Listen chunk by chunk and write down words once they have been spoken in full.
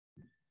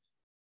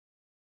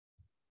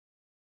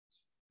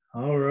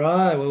All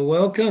right. Well,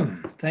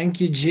 welcome. Thank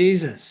you,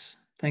 Jesus.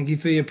 Thank you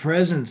for your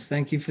presence.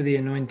 Thank you for the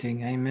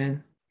anointing.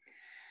 Amen.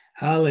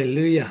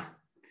 Hallelujah.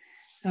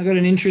 I got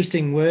an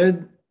interesting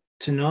word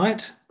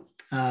tonight.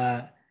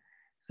 I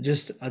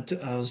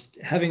was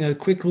having a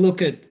quick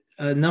look at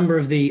a number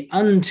of the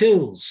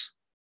untils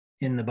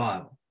in the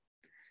Bible.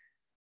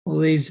 All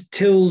these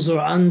tills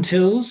or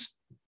untils,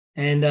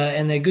 and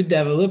they're good to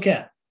have a look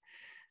at.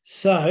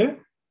 So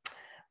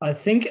I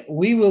think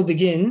we will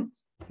begin.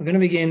 We're going to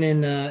begin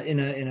in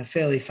a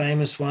fairly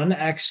famous one,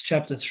 Acts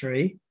chapter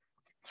 3.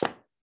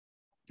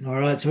 All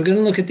right, so we're going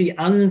to look at the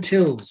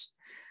untils,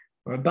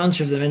 or a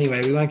bunch of them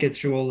anyway. We won't get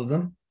through all of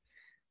them.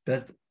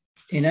 But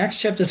in Acts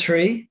chapter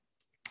 3,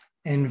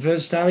 and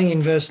starting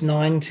in verse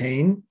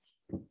 19,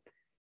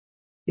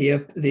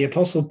 the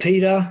Apostle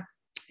Peter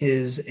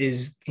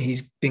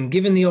he's been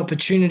given the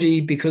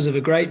opportunity because of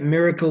a great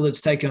miracle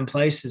that's taken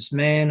place. This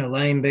man, a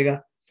lame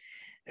beggar,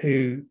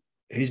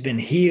 who's been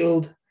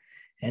healed.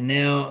 And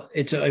now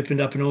it's opened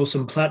up an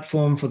awesome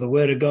platform for the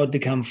word of God to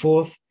come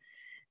forth.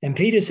 And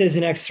Peter says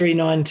in Acts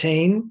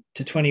 3:19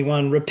 to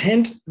 21,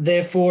 "Repent,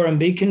 therefore, and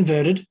be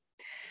converted,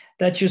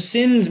 that your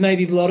sins may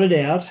be blotted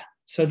out,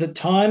 so that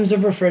times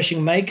of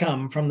refreshing may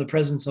come from the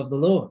presence of the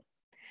Lord,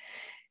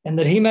 and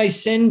that he may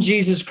send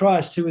Jesus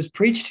Christ, who was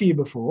preached to you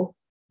before,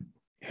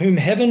 whom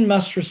heaven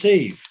must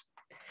receive,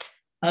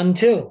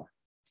 until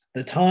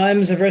the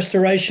times of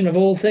restoration of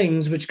all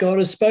things which God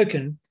has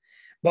spoken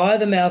by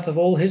the mouth of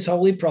all his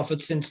holy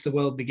prophets since the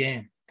world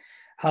began."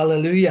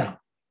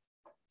 Hallelujah.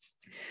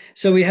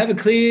 So we have a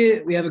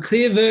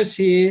clear verse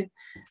here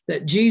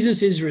that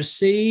Jesus is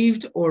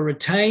received or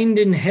retained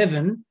in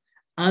heaven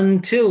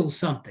until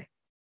something.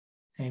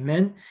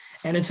 Amen.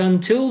 And it's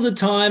until the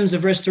times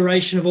of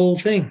restoration of all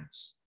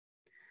things.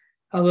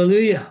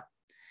 Hallelujah.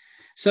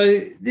 So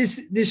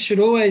this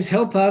should always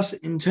help us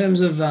in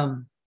terms of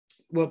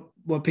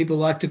what people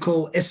like to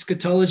call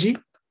eschatology,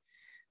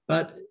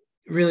 but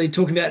really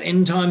talking about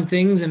end time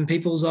things and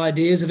people's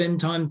ideas of end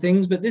time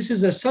things. But this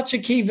is such a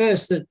key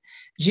verse that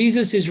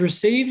Jesus is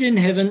received in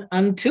heaven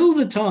until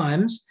the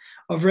times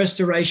of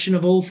restoration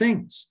of all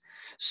things,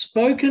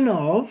 spoken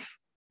of,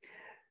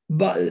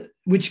 but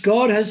which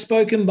God has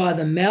spoken by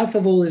the mouth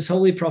of all his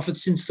holy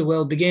prophets since the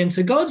world began.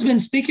 So God's been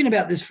speaking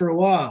about this for a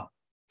while.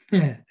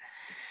 Amen.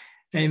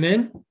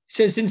 It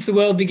says since the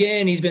world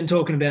began, he's been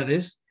talking about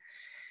this.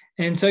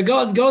 And so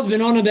God's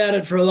been on about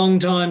it for a long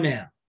time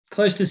now.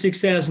 Close to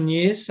 6,000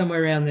 years,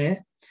 somewhere around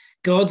there.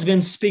 God's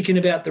been speaking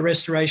about the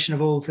restoration of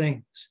all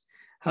things.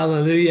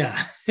 Hallelujah.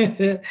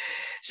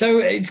 So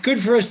it's good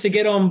for us to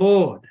get on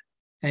board.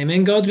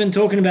 Amen. God's been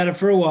talking about it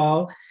for a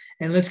while,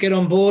 and let's get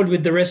on board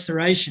with the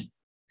restoration.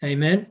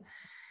 Amen.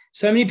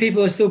 So many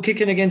people are still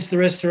kicking against the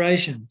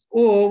restoration,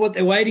 or what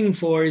they're waiting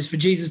for is for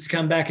Jesus to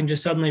come back and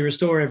just suddenly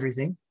restore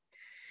everything.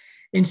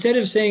 Instead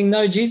of saying,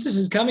 no, Jesus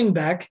is coming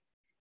back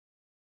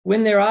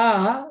when there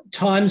are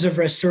times of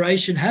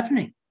restoration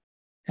happening.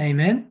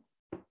 Amen.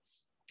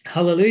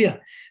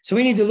 Hallelujah. So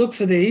we need to look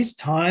for these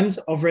times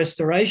of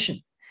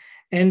restoration.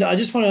 And I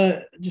just want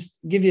to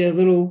give you a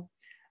little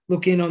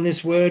look in on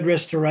this word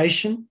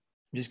restoration. I'm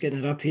just getting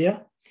it up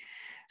here.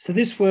 So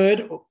this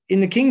word, in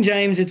the King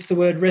James, it's the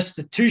word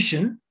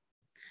restitution.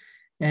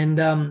 And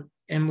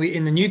in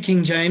the New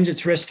King James,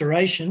 it's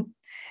restoration.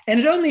 And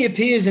it only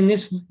appears in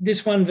this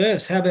one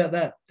verse. How about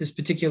that, this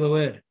particular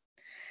word?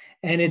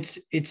 And it's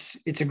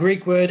a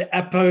Greek word,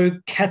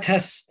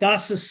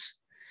 apokatastasis.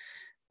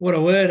 What a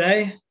word,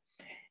 eh?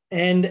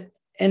 And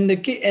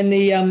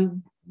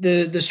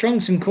the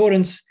Strong's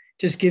Concordance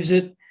just gives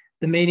it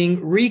the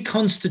meaning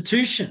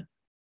reconstitution.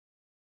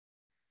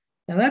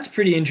 Now that's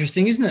pretty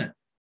interesting, isn't it?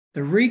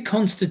 The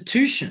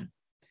reconstitution.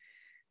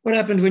 What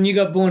happened when you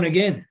got born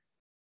again?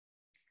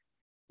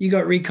 You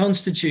got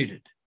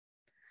reconstituted.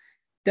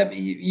 That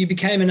you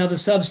became another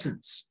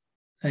substance.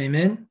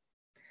 Amen.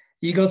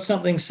 You got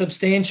something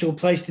substantial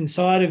placed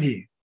inside of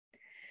you.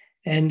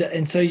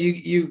 And so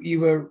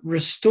you were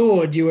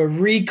restored, you were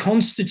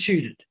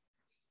reconstituted.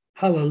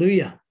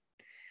 Hallelujah.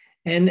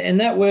 And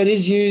that word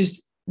is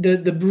used,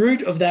 the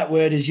root of that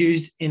word is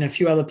used in a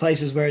few other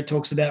places where it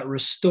talks about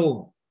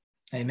restore.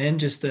 Amen.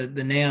 Just the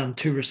noun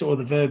to restore,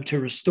 the verb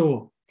to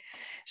restore.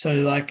 So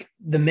like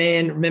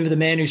remember the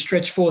man who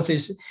stretched forth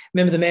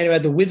remember the man who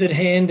had the withered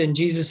hand, and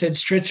Jesus said,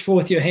 stretch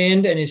forth your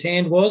hand, and his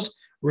hand was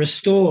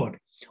restored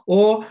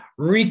or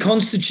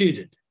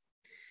reconstituted.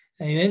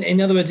 Amen. In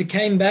other words, it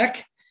came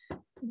back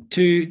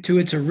to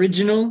its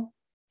original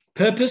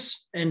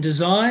purpose and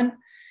design.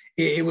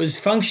 It was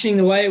functioning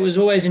the way it was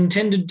always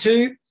intended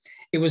to.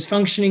 It was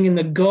functioning in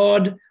the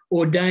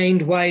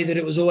God-ordained way that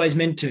it was always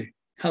meant to.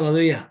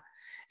 Hallelujah.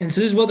 And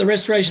so this is what the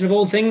restoration of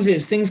all things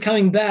is, things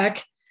coming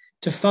back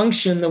to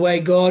function the way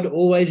God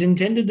always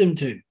intended them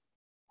to.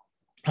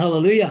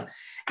 Hallelujah.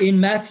 In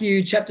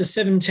Matthew chapter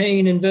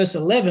 17 and verse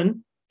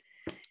 11,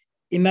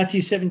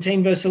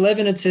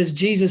 it says,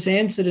 Jesus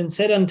answered and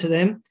said unto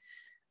them,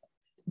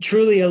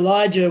 truly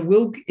Elijah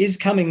is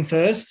coming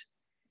first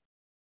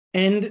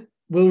and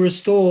will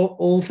restore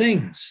all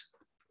things.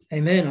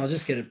 Amen. I'll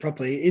just get it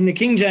properly. In the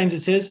King James,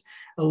 it says,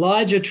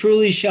 Elijah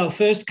truly shall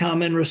first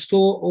come and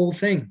restore all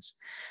things.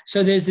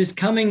 So there's this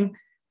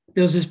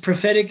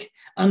prophetic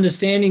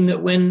understanding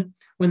that when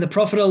the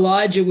prophet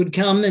Elijah would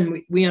come,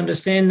 and we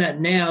understand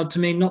that now to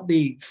mean not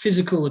the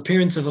physical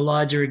appearance of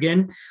Elijah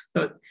again,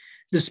 but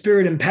the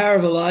spirit and power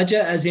of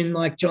Elijah, as in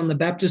like John the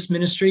Baptist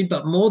ministry,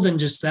 but more than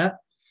just that.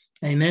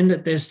 Amen.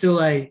 That there's still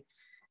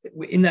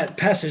in that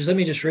passage, let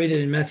me just read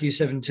it in Matthew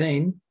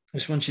 17. I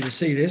just want you to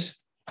see this.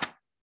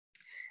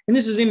 And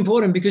this is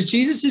important because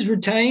Jesus is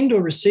retained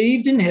or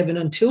received in heaven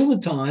until the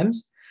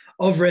times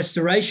of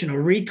restoration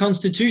or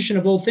reconstitution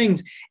of all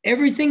things,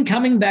 everything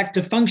coming back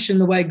to function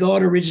the way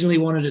God originally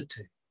wanted it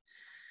to.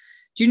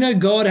 Do you know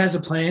God has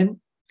a plan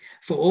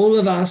for all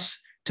of us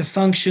to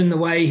function the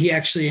way he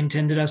actually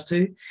intended us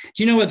to? Do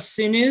you know what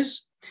sin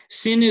is?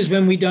 Sin is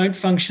when we don't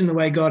function the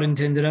way God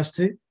intended us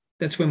to.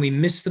 That's when we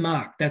miss the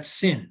mark. That's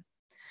sin.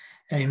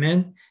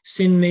 Amen.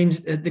 Sin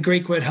means, the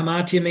Greek word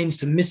hamartia means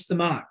to miss the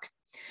mark.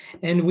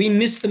 And we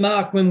miss the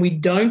mark when we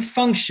don't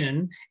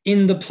function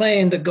in the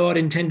plan that God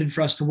intended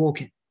for us to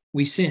walk in.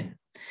 We sin.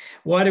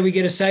 Why do we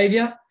get a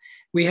savior?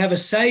 We have a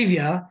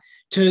savior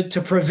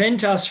to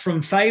prevent us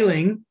from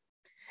failing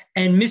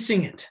and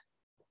missing it.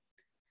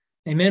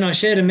 Amen. I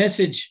shared a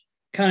message,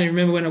 can't even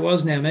remember when it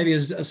was now, maybe it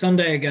was a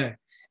Sunday ago.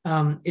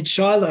 It's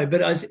Shiloh,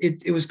 but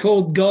it was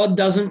called God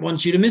Doesn't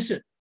Want You to Miss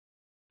It.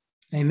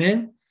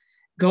 Amen.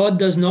 God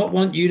does not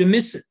want you to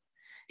miss it.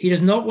 He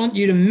does not want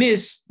you to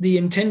miss the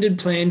intended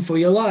plan for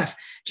your life.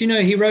 Do you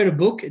know he wrote a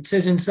book? It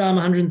says in Psalm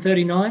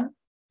 139,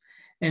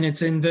 and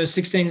it's in verse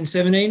 16 and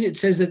 17. It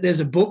says that there's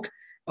a book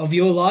of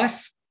your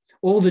life.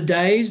 All the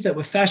days that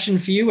were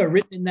fashioned for you are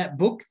written in that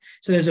book.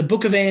 So there's a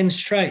book of Anne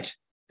Strait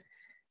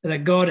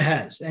that God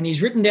has. And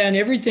he's written down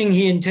everything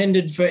he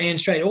intended for Anne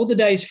Strait, all the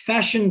days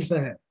fashioned for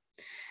her.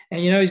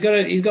 And, you know,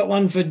 he's got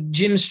one for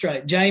James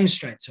Strait. He's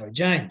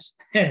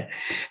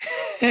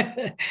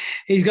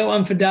got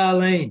one for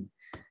Darlene.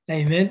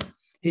 Amen.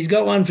 He's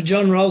got one for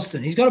John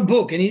Ralston. He's got a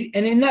book, and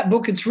in that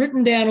book, it's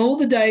written down all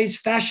the days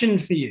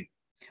fashioned for you,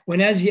 when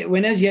as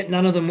yet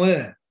none of them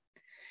were.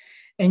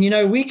 And, you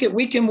know, we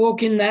can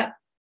walk in that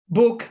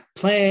book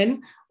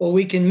plan, or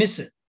we can miss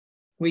it.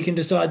 We can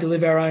decide to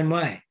live our own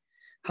way.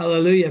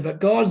 Hallelujah.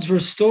 But God's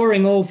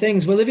restoring all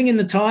things. We're living in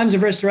the times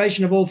of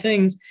restoration of all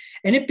things,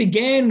 and it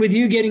began with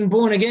you getting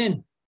born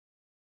again.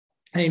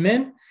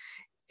 Amen.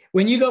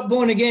 When you got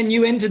born again,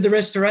 you entered the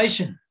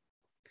restoration.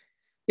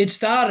 It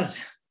started.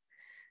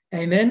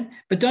 Amen.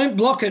 But don't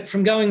block it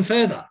from going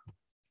further.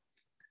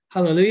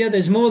 Hallelujah.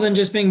 There's more than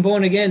just being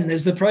born again.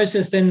 There's the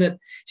process then that,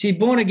 see,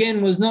 born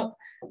again was not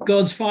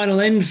God's final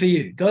end for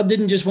you. God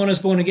didn't just want us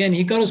born again.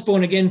 He got us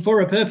born again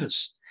for a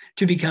purpose,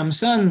 to become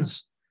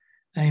sons.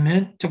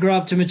 Amen. To grow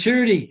up to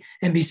maturity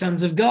and be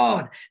sons of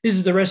God. This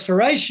is the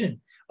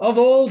restoration of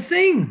all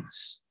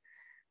things.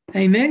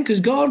 Amen. Because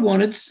God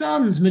wanted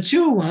sons,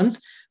 mature ones,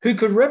 who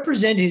could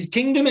represent his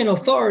kingdom and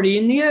authority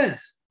in the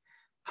earth.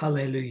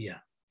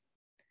 Hallelujah.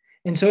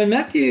 And so in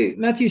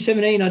Matthew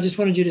 17, I just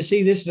wanted you to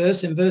see this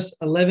verse in verse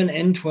 11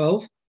 and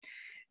 12.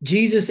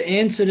 Jesus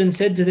answered and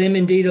said to them,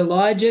 indeed,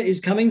 Elijah is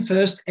coming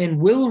first and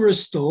will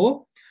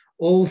restore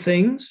all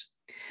things.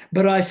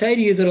 But I say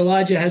to you that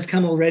Elijah has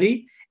come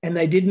already, and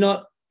they did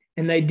not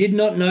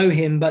know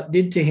him, but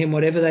did to him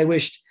whatever they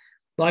wished.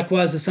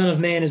 Likewise, the Son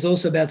of Man is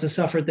also about to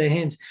suffer at their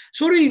hands.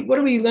 So what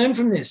do we learn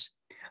from this?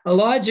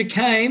 Elijah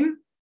came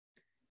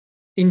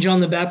in John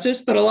the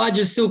Baptist, but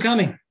Elijah's still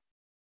coming.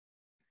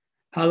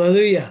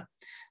 Hallelujah.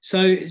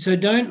 So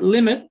don't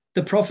limit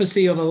the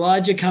prophecy of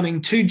Elijah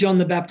coming to John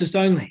the Baptist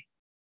only.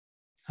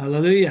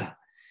 Hallelujah.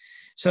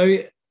 So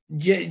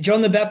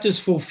John the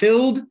Baptist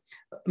fulfilled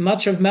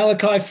much of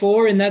Malachi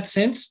 4 in that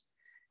sense.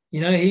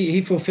 You know,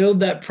 he fulfilled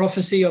that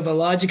prophecy of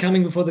Elijah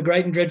coming before the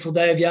great and dreadful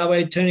day of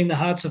Yahweh, turning the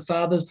hearts of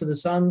fathers to the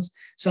sons,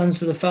 sons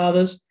to the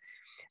fathers.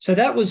 So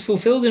that was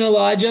fulfilled in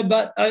Elijah,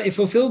 but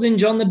fulfilled in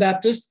John the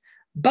Baptist,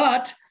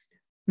 but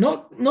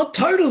not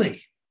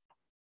totally.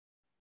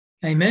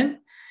 Amen.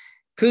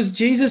 Because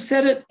Jesus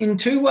said it in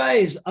two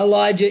ways.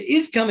 Elijah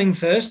is coming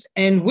first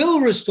and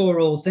will restore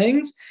all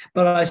things,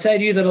 but I say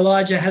to you that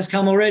Elijah has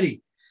come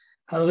already.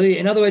 Hallelujah.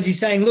 In other words, he's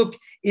saying, look,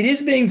 it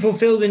is being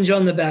fulfilled in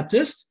John the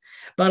Baptist,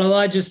 but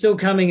Elijah's still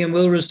coming and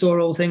will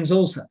restore all things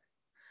also.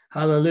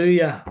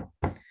 Hallelujah.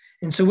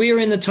 And so we are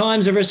in the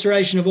times of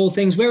restoration of all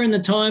things. We're in the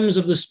times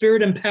of the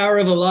spirit and power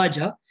of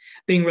Elijah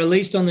being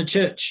released on the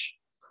church.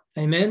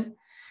 Amen.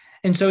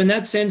 And so in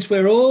that sense,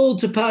 we're all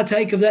to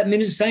partake of that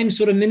same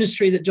sort of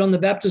ministry that John the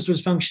Baptist was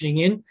functioning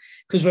in,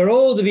 because we're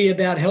all to be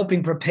about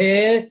helping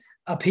prepare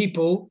a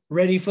people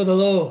ready for the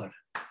Lord.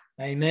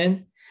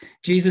 Amen.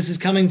 Jesus is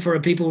coming for a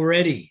people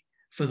ready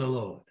for the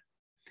Lord.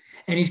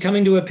 And he's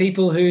coming to a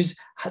people whose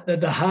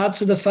the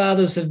hearts of the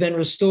fathers have been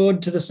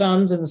restored to the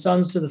sons and the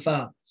sons to the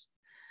fathers.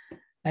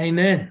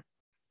 Amen.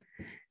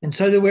 And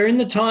so that we're in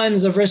the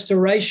times of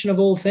restoration of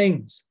all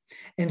things.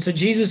 And so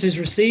Jesus is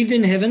received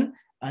in heaven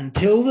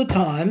until the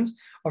times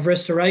of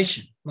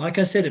restoration. Like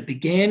I said, it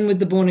began with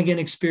the born-again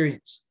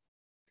experience.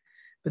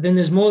 But then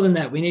there's more than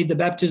that. We need the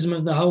baptism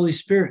of the Holy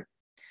Spirit.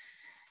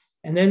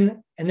 And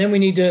then And then we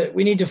need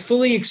to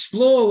fully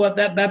explore what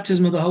that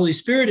baptism of the Holy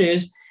Spirit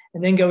is,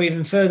 and then go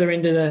even further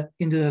into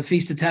the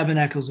Feast of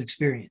Tabernacles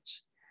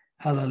experience.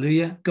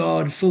 Hallelujah.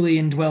 God fully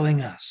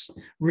indwelling us,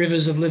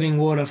 rivers of living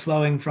water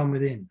flowing from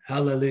within.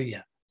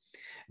 Hallelujah.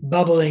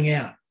 Bubbling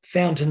out,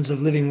 fountains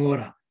of living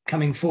water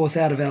coming forth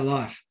out of our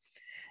life.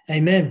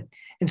 Amen.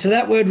 And so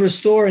that word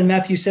restore in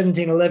Matthew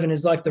 17:11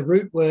 is like the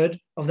root word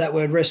of that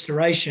word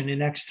restoration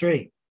in Acts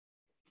 3.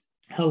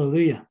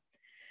 Hallelujah.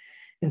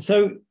 And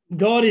so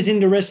God is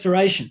into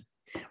restoration.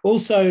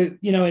 Also,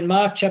 in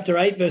Mark chapter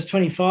 8, verse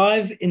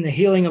 25, in the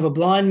healing of a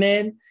blind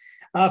man,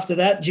 after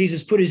that,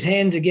 Jesus put his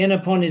hands again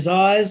upon his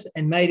eyes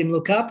and made him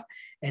look up,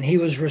 and he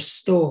was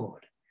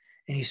restored.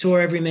 And he saw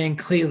every man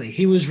clearly.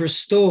 He was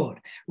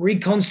restored,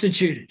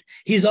 reconstituted.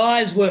 His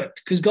eyes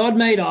worked because God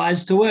made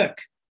eyes to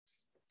work.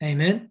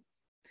 Amen.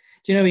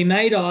 He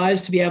made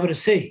eyes to be able to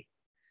see.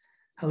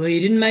 Hallelujah.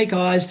 He didn't make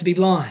eyes to be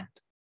blind.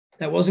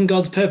 That wasn't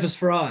God's purpose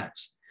for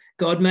eyes.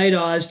 God made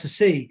eyes to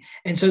see.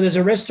 And so there's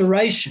a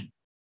restoration,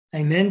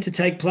 amen, to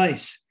take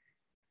place.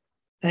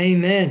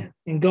 Amen.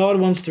 And God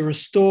wants to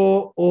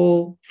restore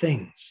all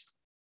things.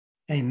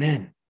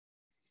 Amen.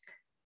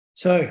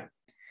 So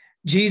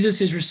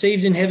Jesus is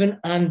received in heaven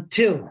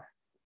until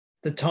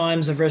the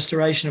times of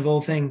restoration of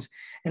all things.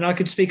 And I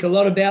could speak a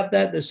lot about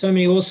that. There's so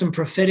many awesome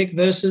prophetic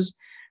verses.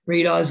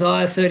 Read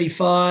Isaiah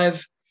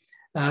 35,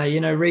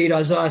 read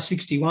Isaiah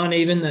 61,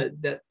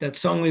 even that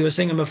song we were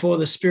singing before,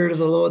 the Spirit of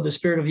the Lord, the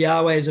Spirit of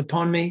Yahweh is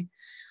upon me.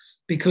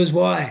 Because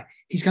why?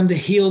 He's come to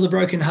heal the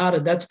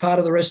brokenhearted. That's part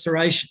of the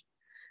restoration.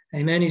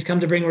 Amen. He's come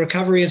to bring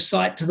recovery of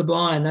sight to the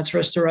blind. That's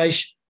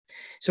restoration.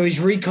 So he's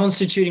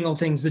reconstituting all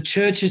things. The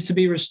church is to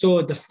be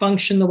restored, to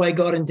function the way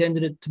God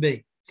intended it to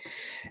be.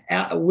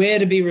 Where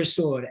to be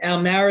restored?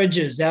 Our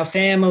marriages, our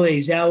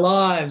families, our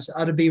lives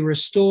are to be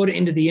restored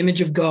into the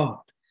image of God.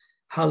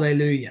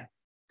 Hallelujah.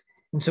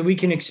 And so we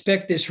can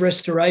expect this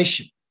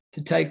restoration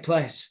to take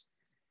place.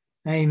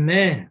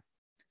 Amen.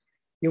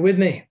 You're with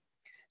me?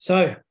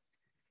 So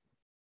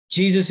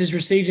Jesus is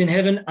received in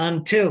heaven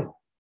until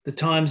the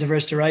times of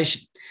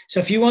restoration.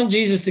 So if you want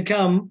Jesus to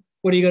come,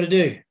 what do you got to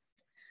do?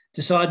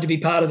 Decide to be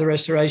part of the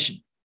restoration.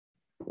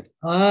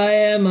 I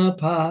am a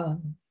part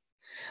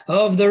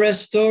of the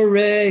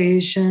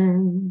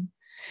restoration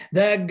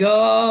that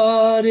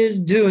God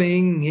is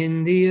doing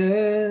in the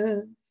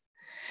earth.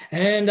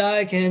 And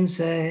I can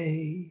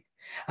say,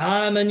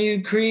 I'm a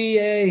new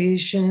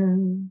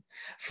creation,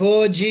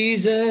 for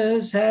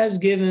Jesus has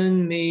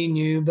given me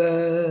new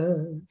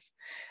birth.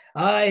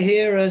 I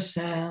hear a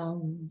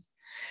sound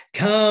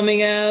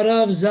coming out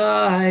of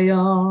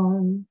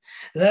Zion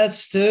that's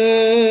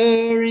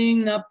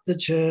stirring up the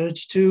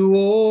church to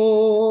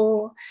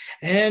war.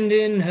 And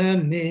in her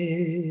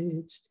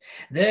midst,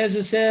 there's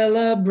a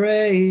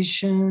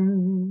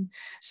celebration,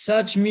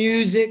 such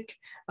music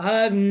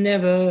I've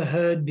never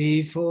heard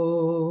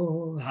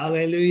before.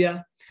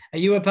 Hallelujah. Are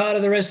you a part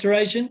of the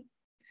restoration?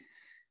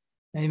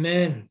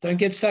 Amen. Don't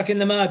get stuck in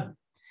the mud.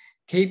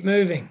 Keep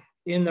moving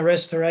in the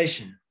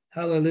restoration.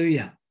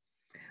 Hallelujah.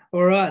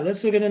 All right,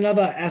 let's look at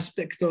another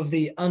aspect of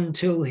the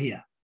until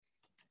here.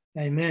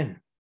 Amen.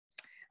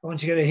 I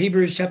want you to go to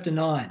Hebrews chapter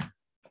 9.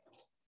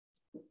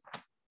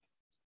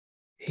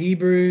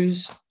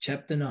 Hebrews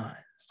chapter 9.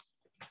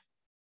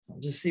 I'll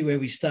just see where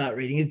we start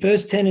reading.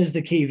 Verse 10 is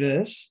the key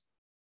verse.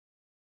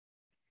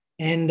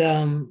 And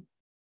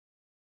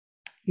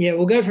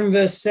we'll go from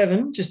verse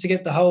 7 just to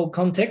get the whole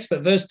context,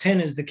 but verse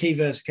 10 is the key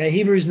verse, okay?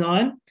 Hebrews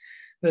 9,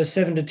 verse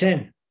 7 to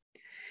 10.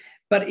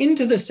 But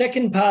into the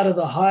second part,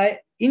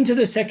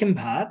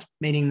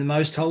 meaning the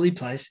most holy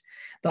place,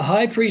 the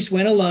high priest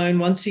went alone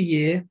once a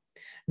year,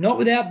 not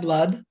without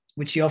blood,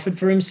 which he offered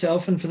for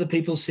himself and for the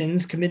people's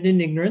sins committed in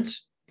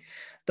ignorance.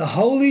 The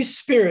Holy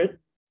Spirit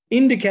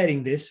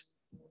indicating this,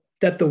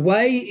 that the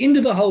way into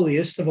the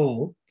holiest of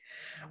all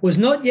was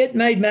not yet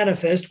made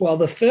manifest while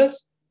the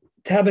first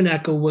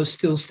tabernacle was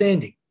still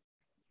standing.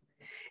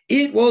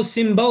 It was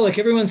symbolic.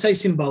 Everyone say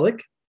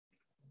symbolic.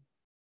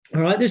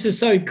 All right, this is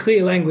so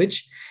clear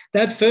language.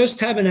 That first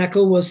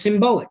tabernacle was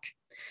symbolic.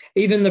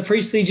 Even the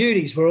priestly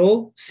duties were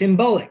all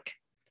symbolic,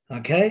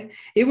 okay?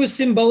 It was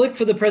symbolic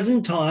for the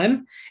present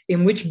time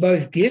in which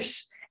both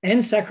gifts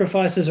and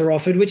sacrifices are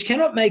offered, which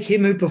cannot make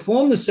him who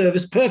performed the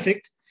service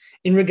perfect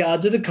in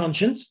regard to the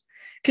conscience,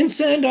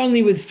 concerned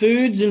only with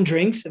foods and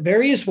drinks,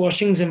 various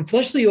washings and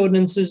fleshly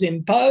ordinances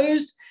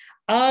imposed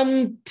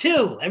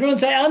until, everyone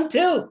say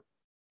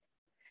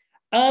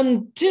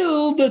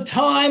until the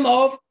time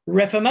of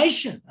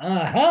Reformation.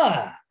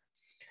 Aha.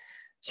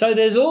 So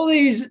there's all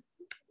these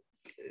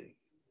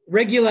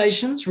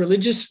regulations,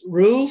 religious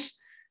rules,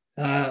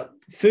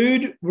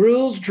 food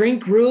rules,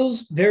 drink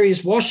rules,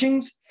 various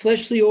washings,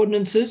 fleshly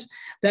ordinances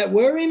that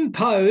were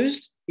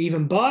imposed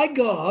even by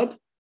God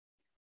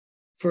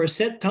for a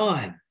set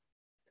time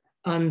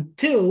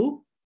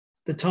until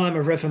the time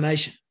of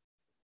Reformation.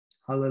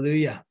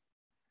 Hallelujah.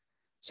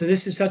 So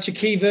this is such a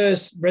key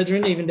verse,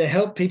 brethren, even to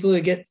help people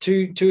who get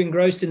too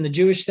engrossed in the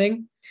Jewish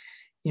thing,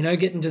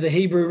 get into the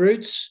Hebrew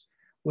roots,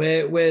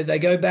 where they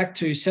go back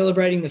to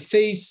celebrating the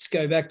feasts,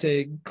 go back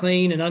to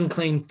clean and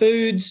unclean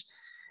foods,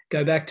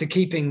 go back to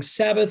keeping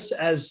Sabbaths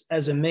as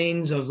a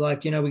means of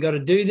like, we got to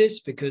do this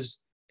because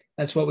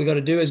that's what we got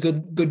to do as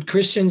good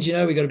Christians.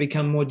 We got to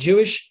become more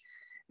Jewish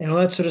and all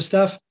that sort of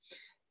stuff.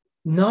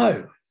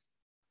 No.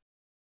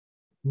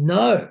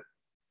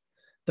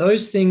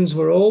 Those things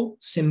were all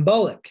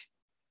symbolic,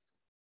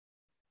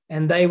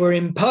 and they were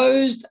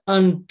imposed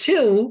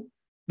until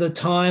the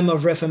time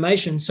of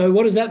Reformation. So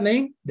what does that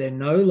mean? They're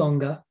no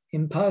longer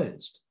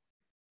imposed.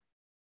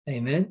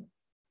 Amen.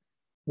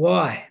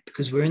 Why?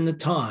 Because we're in the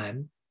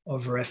time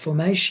of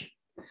Reformation.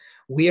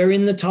 We are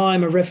in the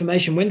time of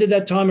Reformation. When did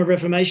that time of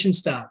Reformation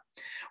start?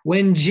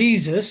 When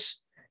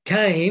Jesus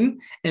came,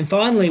 and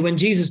finally when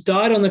Jesus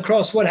died on the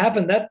cross, what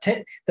happened?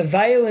 The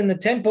veil in the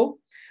temple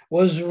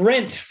was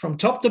rent from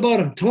top to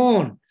bottom,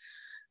 torn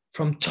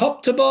from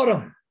top to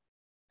bottom.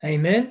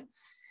 Amen.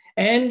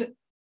 And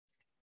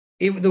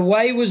the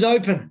way was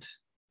opened.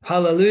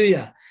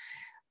 Hallelujah.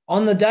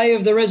 On the day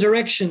of the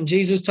resurrection,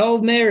 Jesus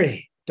told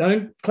Mary,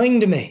 don't cling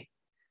to me.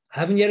 I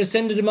haven't yet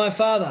ascended to my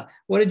Father.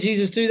 What did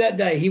Jesus do that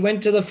day? He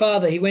went to the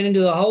Father. He went into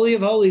the Holy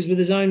of Holies with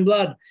his own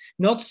blood,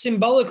 not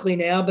symbolically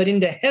now, but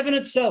into heaven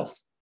itself.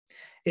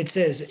 It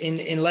says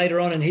in later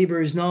on in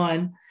Hebrews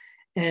 9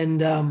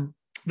 and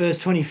verse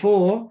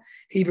 24,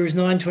 Hebrews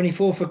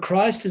 9:24, for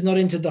Christ has not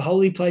entered the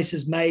holy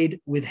places made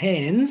with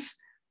hands,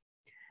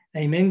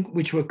 amen,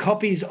 which were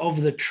copies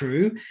of the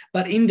true,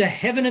 but into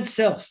heaven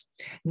itself,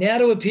 now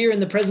to appear in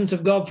the presence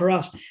of God for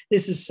us.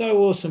 This is so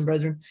awesome,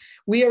 brethren.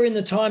 We are in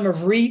the time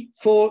of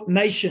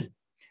reformation.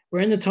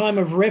 We're in the time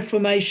of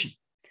reformation.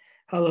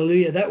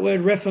 Hallelujah. That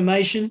word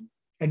reformation,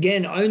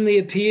 again, only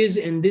appears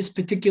in this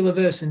particular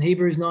verse in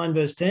Hebrews 9,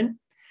 verse 10.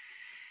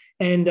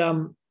 And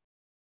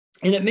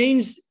it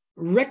means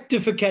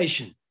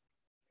rectification.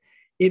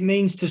 It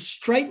means to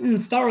straighten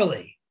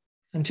thoroughly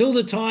until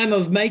the time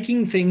of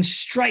making things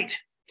straight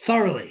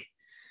thoroughly.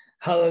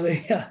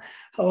 Hallelujah.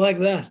 I like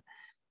that.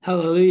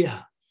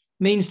 Hallelujah.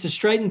 Means to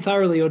straighten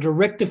thoroughly or to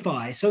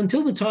rectify. So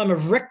until the time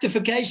of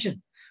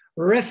rectification,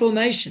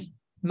 reformation,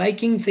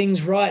 making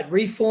things right,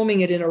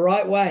 reforming it in a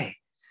right way.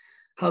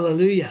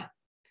 Hallelujah.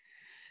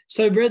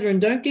 So, brethren,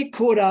 don't get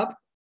caught up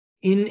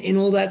in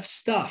all that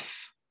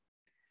stuff,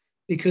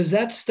 because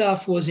that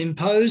stuff was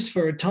imposed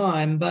for a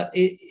time, but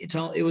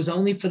it was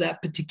only for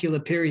that particular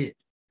period.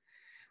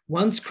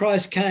 Once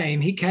Christ came,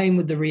 he came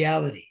with the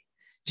reality.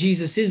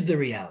 Jesus is the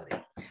reality.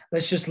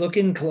 Let's just look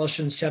in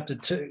Colossians chapter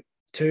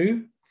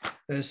 2,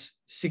 verse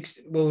 6.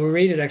 Well, we'll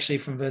read it actually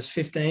from verse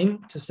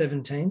 15 to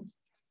 17.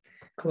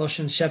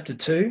 Colossians chapter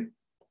 2.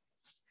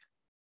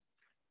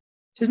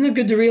 Isn't it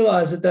good to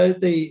realize that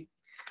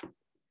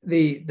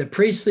the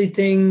priestly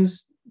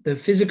things, the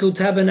physical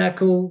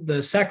tabernacle,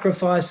 the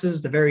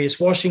sacrifices, the various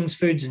washings,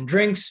 foods and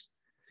drinks,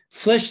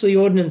 fleshly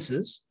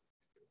ordinances,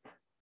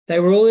 they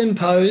were all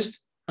imposed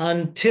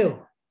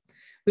until.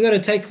 We've got to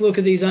take a look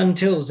at these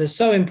untils. They're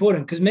so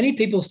important because many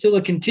people still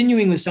are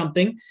continuing with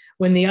something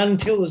when the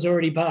until has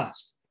already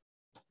passed.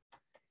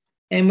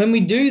 And when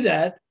we do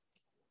that,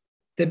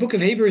 the book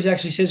of Hebrews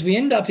actually says we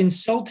end up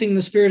insulting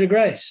the Spirit of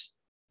grace.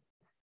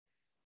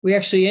 We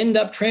actually end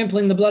up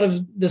trampling the blood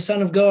of the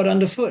Son of God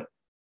underfoot,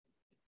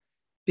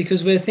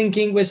 because we're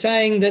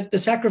saying that the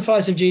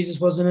sacrifice of Jesus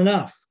wasn't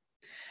enough.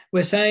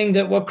 We're saying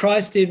that what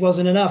Christ did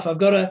wasn't enough. I've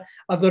got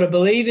to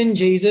believe in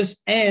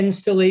Jesus and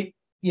still eat,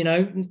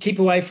 keep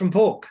away from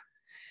pork.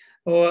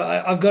 Or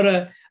I've got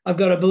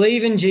to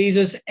believe in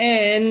Jesus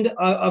and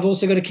I've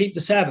also got to keep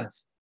the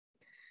Sabbath.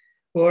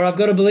 Or I've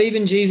got to believe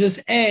in Jesus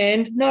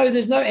and, no,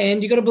 there's no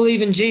and, you've got to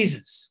believe in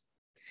Jesus.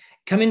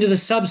 Come into the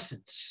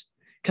substance.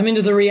 Come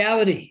into the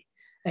reality.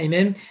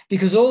 Amen.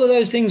 Because all of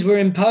those things were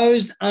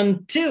imposed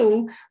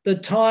until the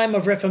time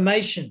of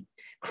Reformation.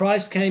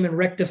 Christ came and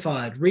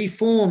rectified,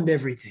 reformed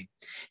everything.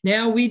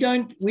 Now we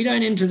don't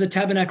enter the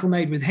tabernacle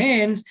made with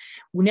hands.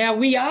 Now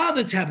we are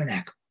the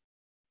tabernacle.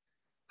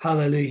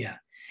 Hallelujah.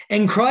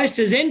 And Christ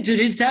has entered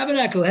his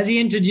tabernacle. Has he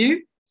entered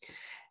you?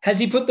 Has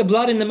he put the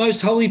blood in the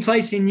most holy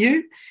place in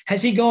you?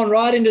 Has he gone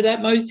right into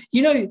that most?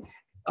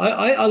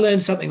 I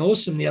learned something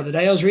awesome the other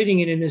day. I was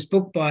reading it in this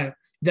book by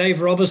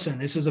Dave Robertson.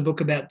 This is a book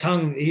about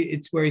tongue.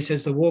 It's where he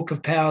says the walk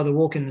of power, the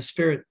walk in the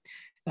Spirit,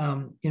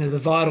 the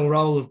vital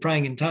role of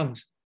praying in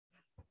tongues.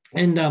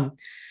 And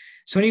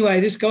so anyway,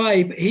 this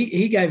guy,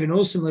 he gave an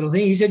awesome little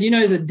thing. He said,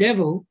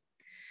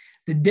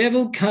 the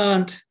devil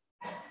can't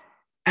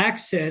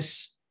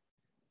access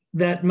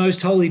that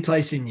most holy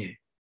place in you.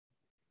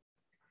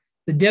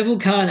 The devil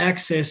can't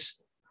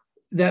access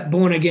that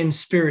born again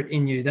spirit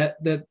in you.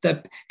 That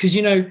because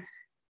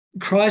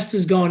Christ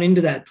has gone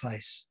into that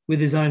place with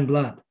his own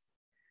blood.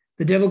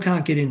 The devil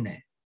can't get in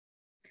there.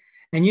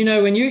 And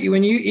when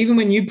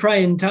you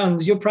pray in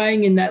tongues, you're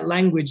praying in that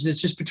language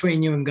that's just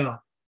between you and God.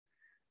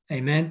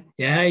 Amen.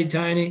 Yeah. Hey,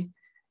 Tony.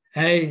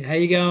 Hey, how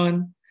you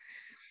going?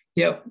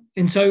 Yep.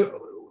 And so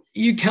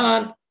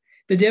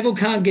the devil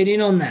can't get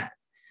in on that.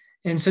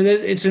 And so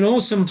it's an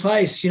awesome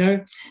place,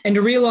 and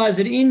to realize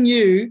that in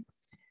you,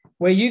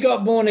 where you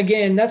got born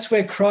again, that's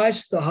where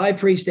Christ, the high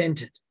priest,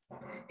 entered.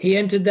 He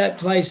entered that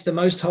place, the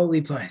most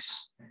holy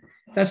place.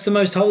 That's the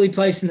most holy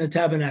place in the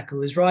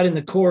tabernacle, is right in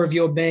the core of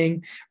your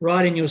being,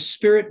 right in your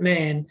spirit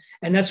man.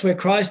 And that's where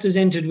Christ has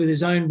entered with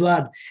his own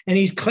blood. And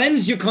he's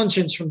cleansed your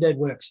conscience from dead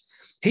works.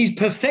 He's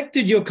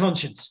perfected your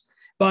conscience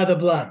by the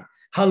blood.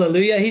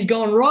 Hallelujah. He's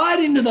gone right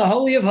into the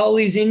Holy of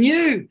Holies in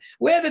you.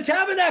 We're the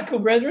tabernacle,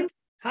 brethren.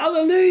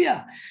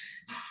 Hallelujah.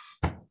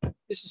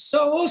 This is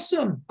so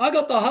awesome. I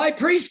got the high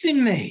priest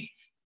in me.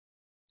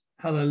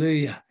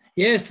 Hallelujah.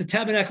 Yes, the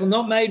tabernacle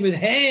not made with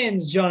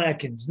hands, John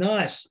Atkins.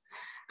 Nice.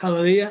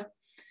 Hallelujah.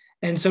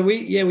 And so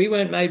we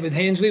weren't made with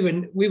hands. We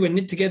were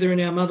knit together in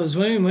our mother's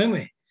womb, weren't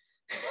we?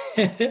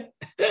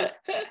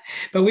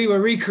 But we were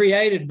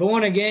recreated,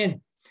 born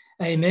again.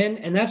 Amen.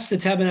 And that's the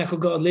tabernacle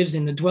God lives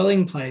in, the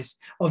dwelling place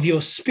of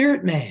your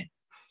spirit man.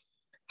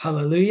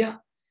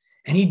 Hallelujah.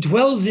 And he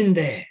dwells in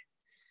there.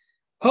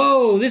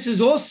 Oh, this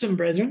is awesome,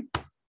 brethren.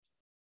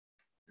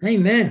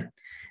 Amen.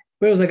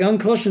 Where was I going?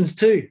 Colossians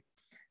 2,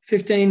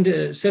 15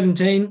 to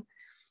 17.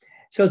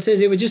 So it says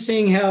here, we're just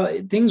seeing how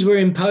things were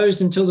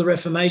imposed until the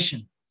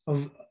Reformation,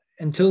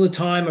 until the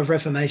time of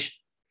Reformation.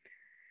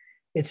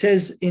 It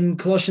says in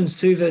Colossians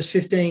 2, verse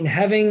 15,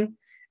 having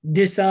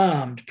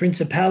disarmed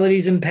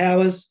principalities and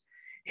powers,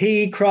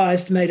 he,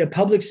 Christ, made a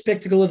public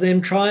spectacle of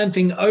them,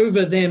 triumphing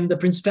over them, the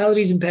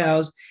principalities and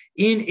powers,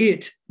 in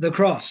it, the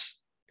cross.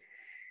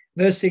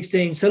 Verse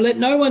 16, so let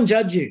no one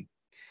judge you.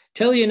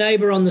 Tell your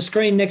neighbor on the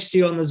screen next to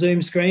you on the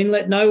Zoom screen,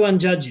 let no one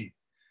judge you.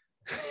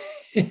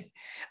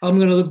 I'm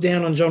going to look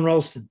down on John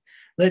Ralston.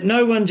 Let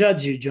no one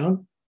judge you,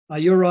 John.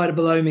 You're right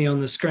below me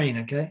on the screen,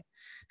 okay?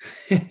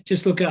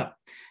 Just look up.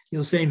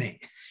 You'll see me.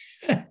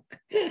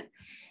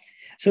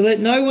 So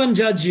let no one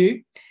judge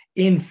you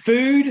in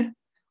food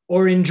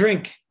or in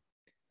drink,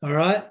 all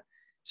right?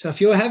 So if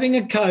you're having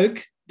a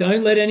Coke,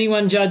 don't let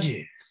anyone judge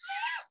you.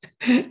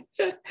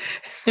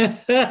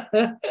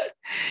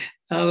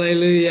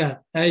 Hallelujah.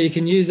 You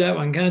can use that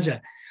one, can't you?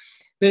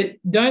 But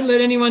don't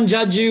let anyone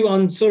judge you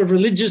on sort of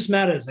religious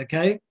matters,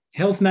 okay?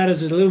 Health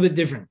matters is a little bit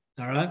different,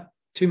 all right?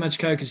 Too much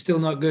Coke is still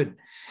not good.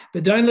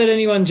 But don't let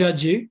anyone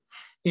judge you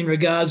in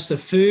regards to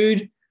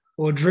food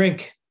or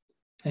drink.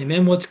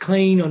 Amen. What's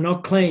clean or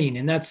not clean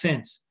in that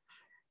sense.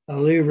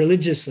 Hallelujah,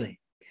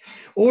 religiously.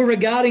 Or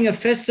regarding a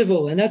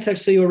festival, and that's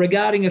actually, or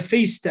regarding a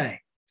feast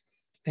day.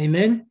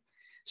 Amen.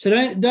 So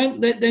don't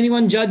let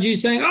anyone judge you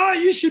saying, oh,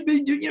 you should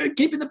be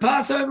keeping the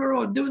Passover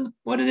or doing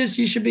what it is.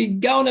 You should be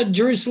going to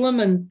Jerusalem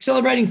and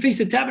celebrating Feast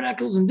of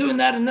Tabernacles and doing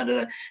that and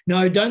that.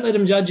 No, don't let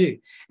them judge you.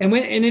 And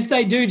if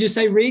they do, just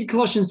say, read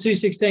Colossians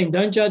 2:16.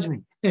 Don't judge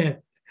me.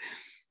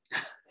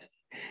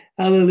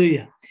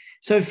 Hallelujah.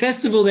 So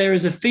festival there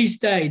is a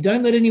feast day.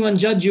 Don't let anyone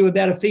judge you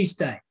about a feast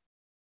day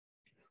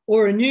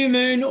or a new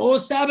moon or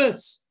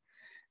Sabbaths.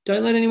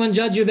 Don't let anyone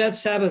judge you about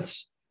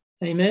Sabbaths.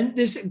 Amen.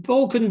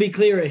 Paul couldn't be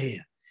clearer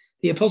here.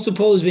 The Apostle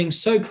Paul is being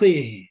so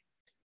clear here.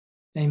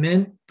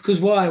 Amen.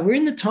 Because why? We're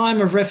in the time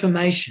of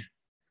Reformation.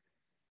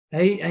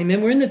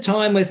 Amen. We're in the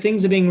time where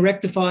things are being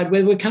rectified,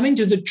 where we're coming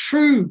to the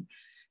true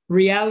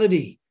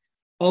reality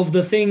of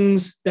the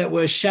things that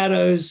were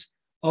shadows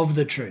of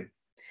the true.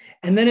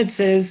 And then it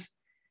says,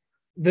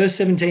 verse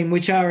 17,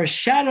 which are a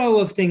shadow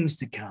of things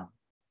to come.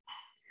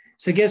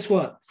 So guess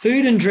what?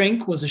 Food and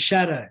drink was a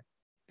shadow.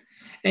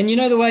 And you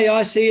know the way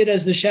I see it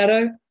as the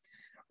shadow?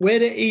 Where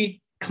to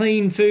eat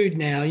clean food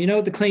now. You know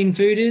what the clean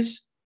food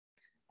is?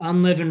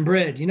 Unleavened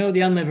bread. You know what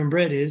the unleavened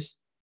bread is?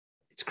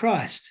 It's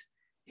Christ.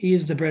 He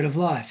is the bread of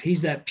life.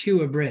 He's that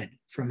pure bread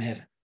from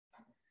heaven.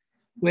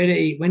 Where to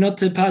eat. We're not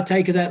to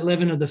partake of that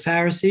leaven of the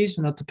Pharisees.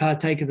 We're not to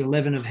partake of the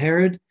leaven of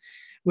Herod.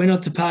 We're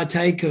not to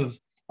partake of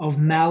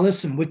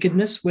malice and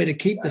wickedness. We're to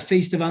keep the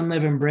feast of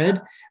unleavened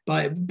bread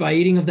by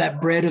eating of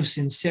that bread of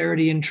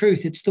sincerity and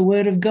truth. It's the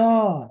word of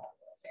God.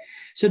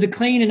 So the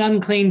clean and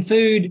unclean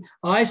food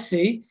I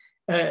see,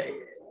 and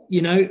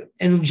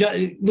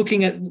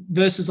looking at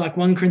verses like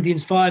 1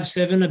 Corinthians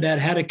 5:7 about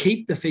how to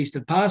keep the feast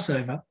of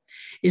Passover,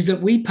 is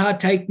that we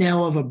partake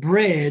now of a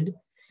bread,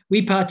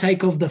 we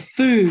partake of the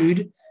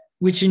food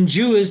which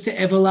endures to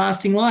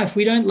everlasting life.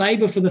 We don't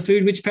labor for the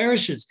food which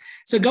perishes.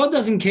 So God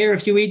doesn't care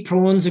if you eat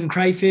prawns and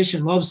crayfish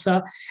and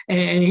lobster,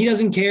 and he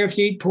doesn't care if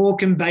you eat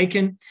pork and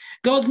bacon.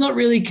 God's not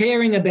really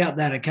caring about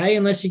that, okay,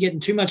 unless you're getting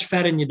too much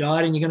fat in your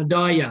diet and you're going to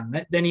die young.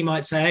 Then he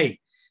might say, hey,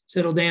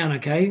 settle down,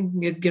 okay,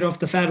 get off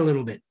the fat a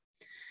little bit,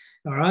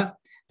 all right?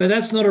 But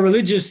that's not a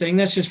religious thing.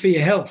 That's just for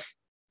your health,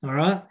 all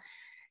right?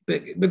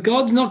 But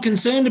God's not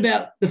concerned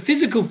about the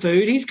physical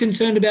food. He's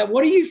concerned about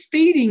what are you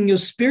feeding your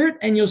spirit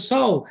and your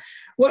soul.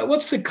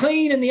 What's the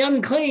clean and the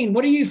unclean?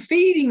 What are you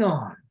feeding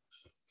on?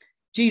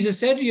 Jesus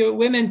said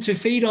we're meant to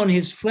feed on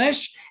his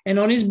flesh and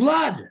on his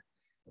blood.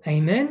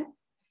 Amen.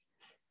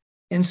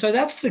 And so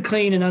that's the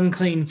clean and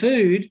unclean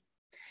food.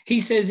 He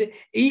says,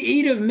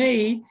 eat of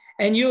me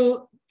and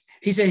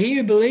he said, he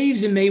who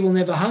believes in me will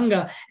never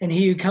hunger and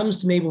he who comes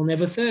to me will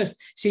never thirst.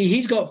 See,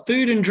 he's got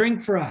food and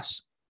drink for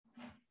us.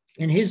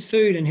 And his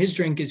food and his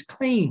drink is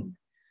clean.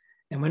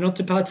 And we're not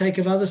to partake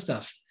of other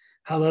stuff.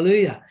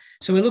 Hallelujah.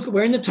 So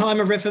we're in the time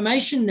of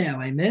Reformation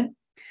now. Amen.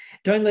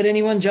 Don't let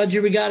anyone judge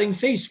you regarding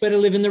feasts. We're to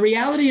live in the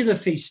reality of the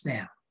feast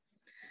now.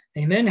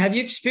 Amen. Have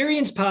you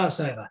experienced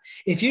Passover?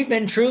 If you've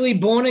been truly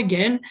born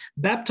again,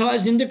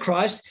 baptized into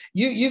Christ,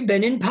 you've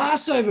been in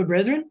Passover,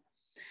 brethren.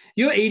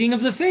 You're eating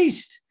of the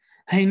feast.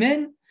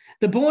 Amen.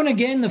 The born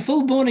again, the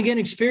full born again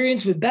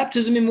experience with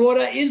baptism in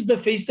water is the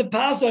feast of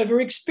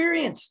Passover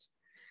experienced.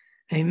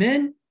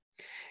 Amen.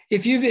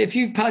 If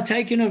you've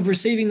partaken of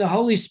receiving the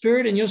Holy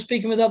Spirit and you're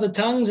speaking with other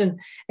tongues and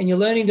you're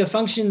learning to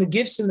function in the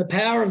gifts and the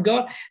power of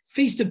God,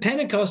 Feast of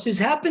Pentecost is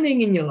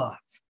happening in your life.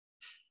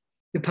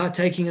 You're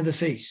partaking of the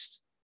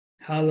feast.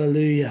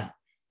 Hallelujah.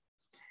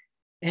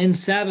 And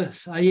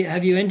Sabbath,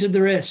 have you entered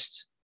the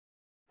rest?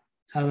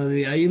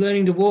 Hallelujah. Are you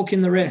learning to walk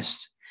in the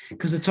rest?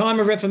 Because the time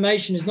of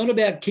Reformation is not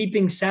about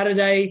keeping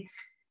Saturday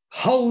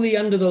holy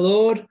under the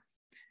Lord.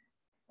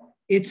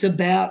 It's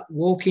about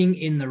walking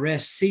in the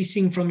rest,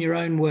 ceasing from your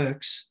own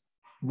works,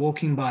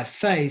 walking by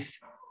faith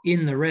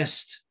in the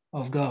rest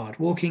of God,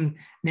 walking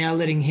now,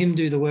 letting him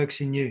do the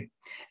works in you.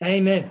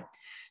 Amen.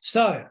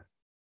 So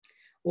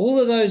all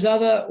of those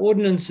other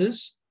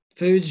ordinances,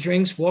 foods,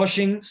 drinks,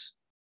 washings,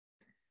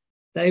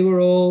 they were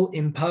all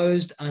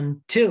imposed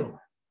until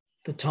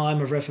the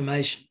time of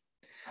Reformation.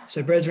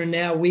 So, brethren,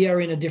 now we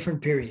are in a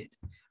different period.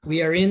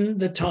 We are in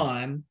the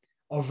time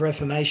of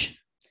Reformation.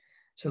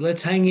 So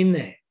let's hang in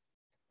there.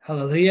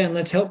 Hallelujah. And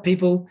let's help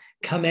people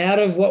come out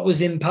of what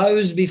was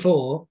imposed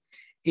before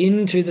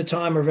into the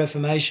time of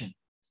Reformation.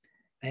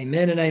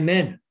 Amen and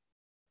amen.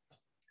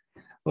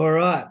 All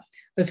right.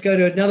 Let's go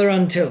to another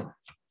until.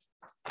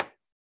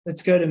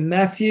 Let's go to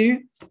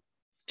Matthew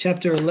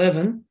chapter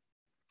 11,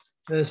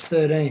 verse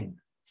 13.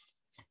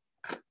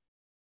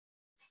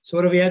 So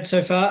what have we had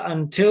so far?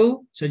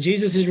 Until, so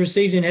Jesus is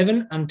received in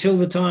heaven until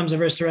the times of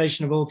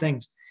restoration of all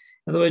things.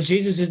 In other words,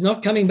 Jesus is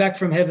not coming back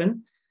from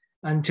heaven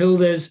until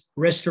there's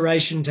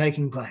restoration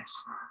taking place.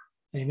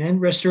 Amen.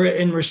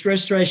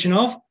 Restoration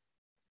of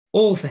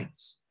all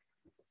things.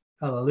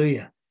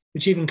 Hallelujah.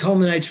 Which even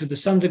culminates with the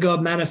sons of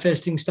God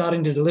manifesting,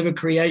 starting to deliver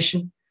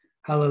creation.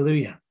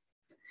 Hallelujah.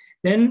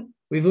 Then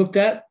we've looked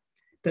at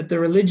that the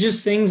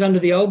religious things under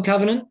the old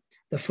covenant,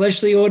 the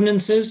fleshly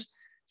ordinances,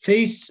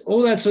 feasts,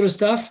 all that sort of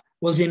stuff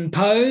was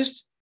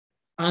imposed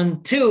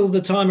until the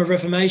time of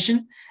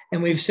Reformation.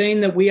 And we've seen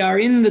that we are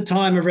in the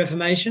time of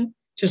Reformation,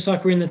 just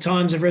like we're in the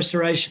times of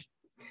restoration.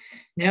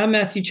 Now,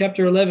 Matthew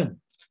chapter 11.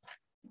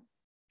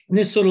 And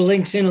this sort of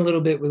links in a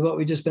little bit with what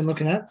we've just been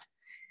looking at.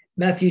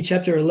 Matthew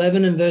chapter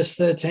 11 and verse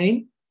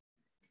 13.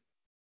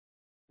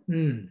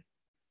 It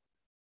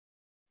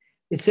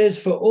says,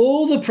 for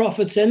all the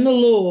prophets and the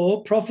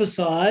law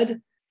prophesied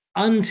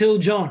until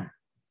John.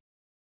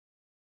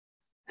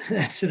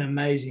 That's an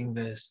amazing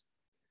verse.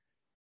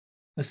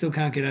 I still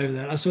can't get over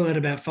that. I saw that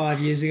about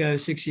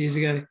 6 years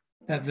ago,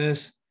 that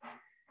verse.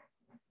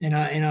 And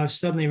I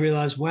suddenly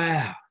realized,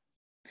 wow.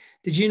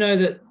 Did you know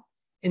that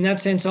in that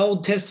sense,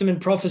 Old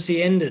Testament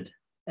prophecy ended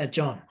at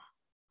John?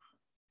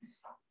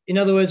 In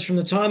other words, from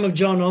the time of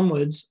John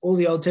onwards, all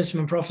the Old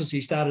Testament prophecy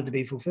started to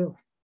be fulfilled.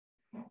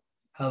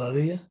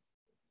 Hallelujah.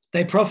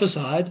 They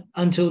prophesied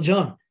until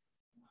John.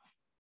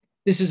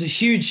 This is a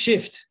huge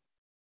shift.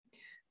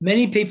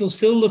 Many people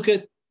still look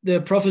at the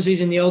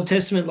prophecies in the Old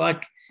Testament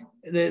like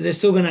they're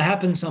still going to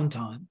happen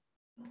sometime.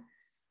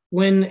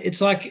 When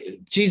it's like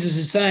Jesus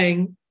is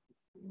saying,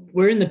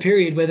 we're in the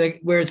period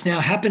where it's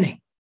now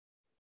happening.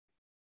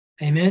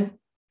 Amen.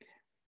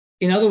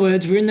 In other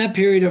words, we're in that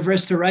period of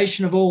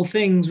restoration of all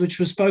things, which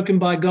was spoken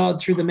by God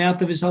through the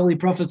mouth of his holy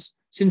prophets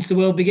since the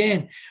world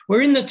began.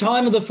 We're in the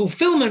time of the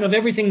fulfillment of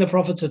everything the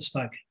prophets have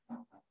spoken.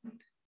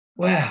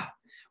 Wow.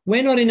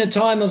 We're not in a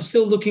time of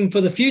still looking for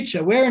the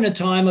future. We're in a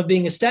time of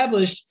being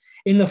established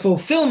in the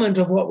fulfillment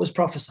of what was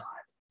prophesied.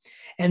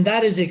 And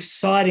that is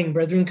exciting,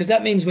 brethren, because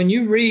that means when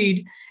you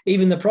read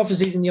even the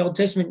prophecies in the Old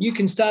Testament, you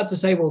can start to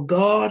say, well,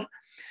 God,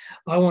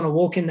 I want to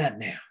walk in that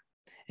now.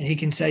 And he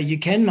can say, you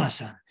can, my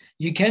son.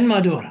 You can,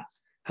 my daughter.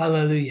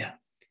 Hallelujah.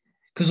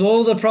 Because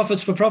all the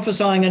prophets were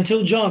prophesying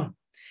until John.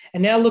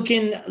 And now look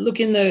in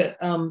the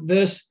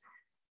verse.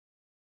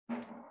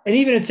 And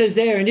even it says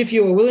there, and if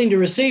you are willing to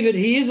receive it,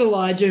 he is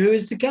Elijah who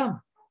is to come.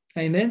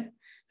 Amen.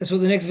 That's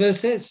what the next verse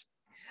says.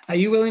 Are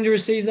you willing to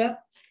receive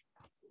that?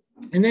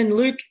 And then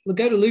Luke, we'll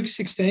go to Luke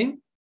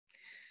 16.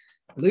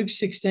 Luke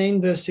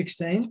 16, verse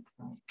 16.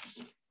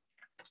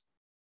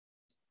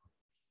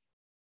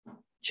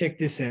 Check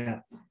this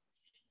out.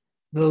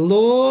 The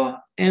law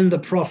and the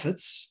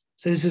prophets.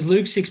 So this is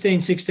Luke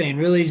 16, 16.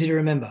 Real easy to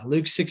remember.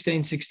 Luke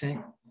 16,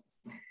 16.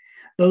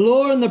 The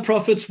law and the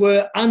prophets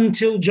were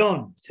until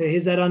John. So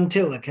here's that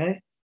until,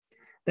 okay?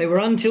 They were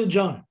until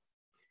John.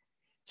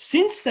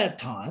 Since that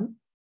time,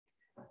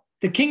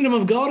 the kingdom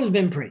of God has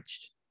been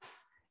preached.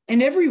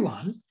 And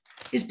everyone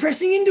is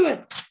pressing into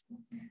it.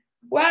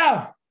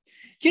 Wow.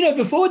 You know,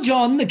 before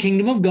John, the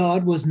kingdom of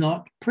God was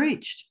not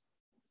preached.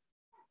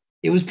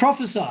 It was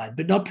prophesied,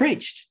 but not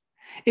preached.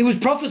 It was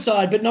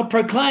prophesied, but not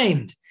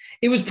proclaimed.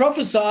 It was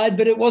prophesied,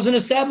 but it wasn't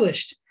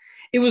established.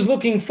 It was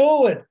looking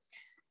forward.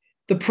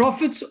 The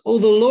prophets, or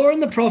the law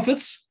and the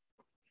prophets,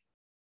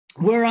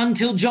 were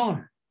until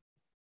John.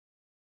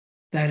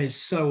 That is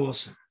so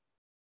awesome.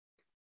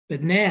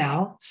 But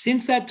now,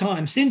 since that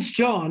time, since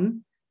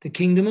John, the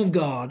kingdom of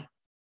God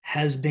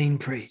has been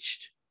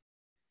preached.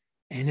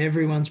 And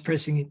everyone's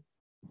pressing it.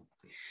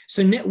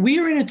 So now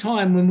we're in a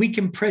time when we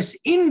can press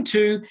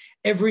into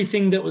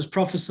everything that was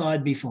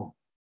prophesied before.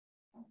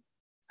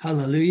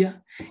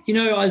 Hallelujah. You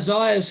know,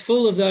 Isaiah is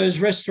full of those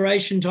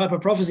restoration type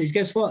of prophecies.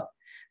 Guess what?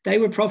 They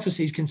were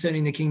prophecies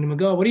concerning the kingdom of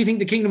God. What do you think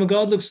the kingdom of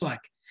God looks like?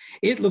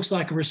 It looks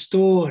like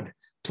restored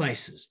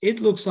places.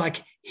 It looks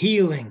like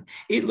healing.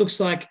 It looks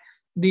like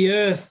the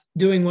earth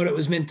doing what it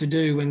was meant to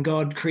do when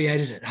God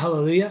created it.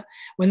 Hallelujah.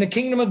 When the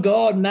kingdom of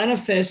God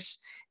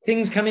manifests,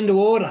 things come into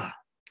order.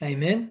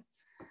 Amen.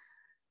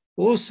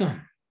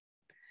 Awesome.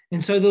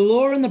 And so the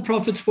law and the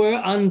prophets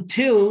were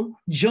until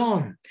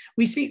John.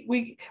 We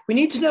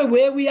need to know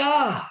where we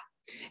are.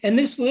 And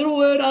this little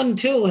word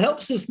until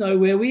helps us know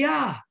where we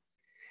are.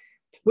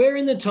 We're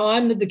in the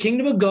time that the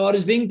kingdom of God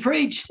is being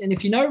preached. And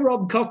if you know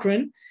Rob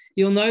Cochran,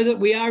 you'll know that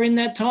we are in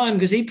that time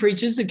because he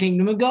preaches the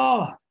kingdom of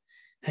God.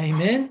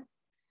 Amen.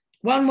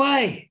 One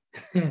way,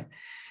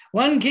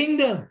 one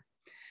kingdom.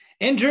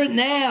 Enter it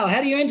now.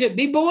 How do you enter it?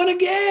 Be born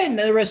again.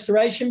 The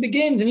restoration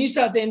begins and you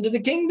start to enter the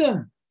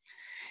kingdom.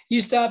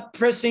 You start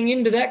pressing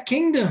into that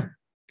kingdom.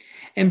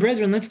 And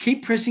brethren, let's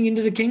keep pressing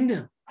into the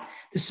kingdom.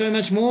 There's so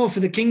much more for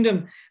the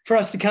kingdom for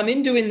us to come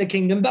into in the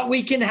kingdom, but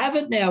we can have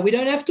it now. We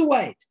don't have to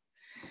wait.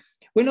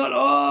 We're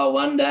not,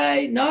 one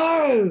day.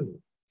 No.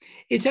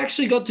 It's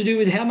actually got to do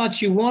with how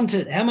much you want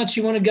it, how much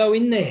you want to go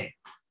in there.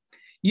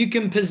 You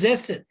can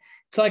possess it.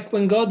 It's like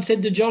when God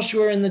said to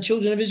Joshua and the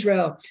children of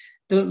Israel,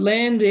 the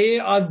land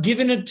there, I've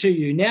given it to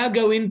you. Now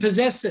go in,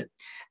 possess it.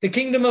 The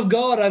kingdom of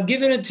God, I've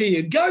given it to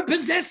you. Go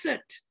possess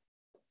it.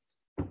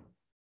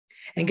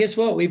 And guess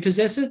what? We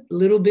possess it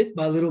little bit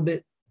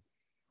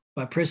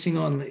by pressing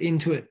on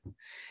into it.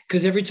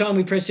 Because every time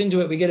we press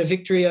into it, we get a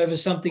victory over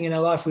something in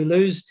our life. We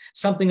lose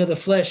something of the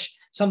flesh,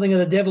 something of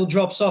the devil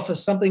drops off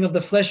us, something of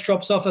the flesh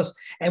drops off us,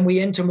 and we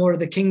enter more of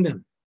the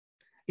kingdom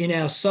in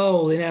our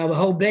soul, in our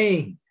whole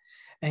being.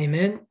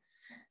 Amen.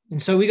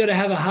 And so we got to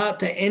have a heart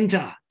to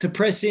enter, to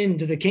press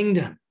into the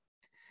kingdom.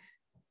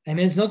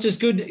 Amen. It's not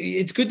just good.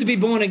 It's good to be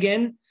born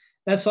again.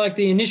 That's like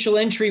the initial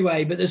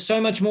entryway, but there's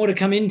so much more to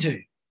come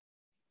into.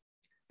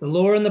 The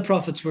law and the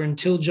prophets were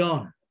until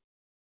John.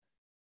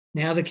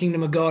 Now the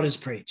kingdom of God is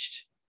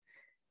preached.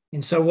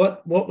 And so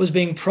what was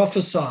being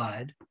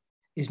prophesied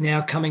is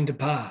now coming to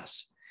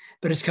pass.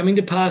 But it's coming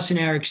to pass in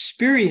our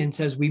experience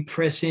as we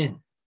press in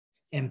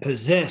and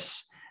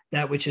possess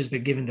that which has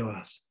been given to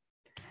us.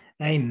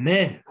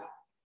 Amen.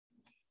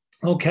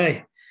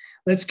 Okay,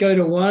 let's go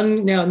to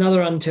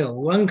another until.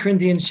 1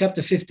 Corinthians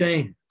chapter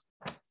 15.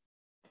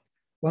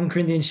 1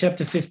 Corinthians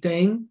chapter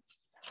 15.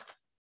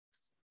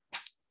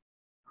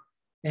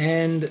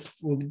 And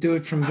we'll do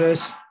it from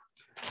verse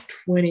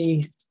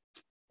 20.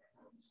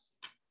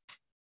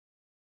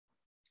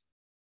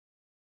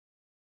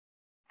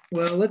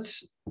 Well,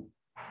 let's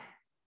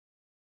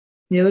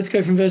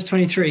go from verse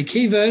 23.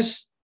 Key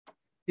verse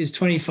is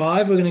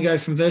 25. We're going to go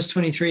from verse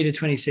 23 to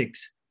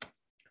 26.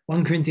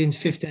 1 Corinthians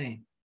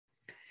 15.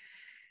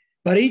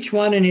 But each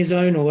one in his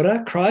own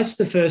order, Christ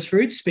the first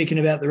fruit, speaking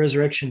about the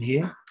resurrection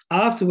here,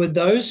 afterward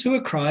those who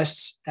are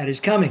Christ's at his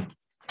coming.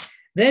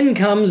 Then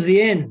comes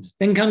the end.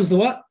 Then comes the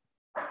what?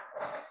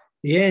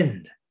 The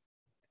end.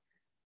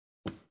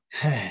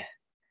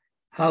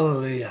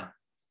 Hallelujah.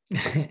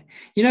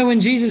 You know,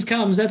 when Jesus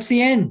comes, that's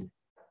the end.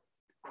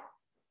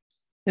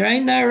 There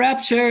ain't no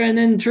rapture and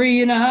then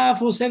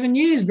 3.5 or 7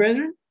 years,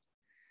 brethren.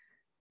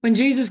 When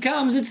Jesus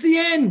comes, it's the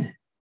end.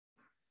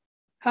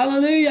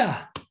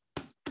 Hallelujah.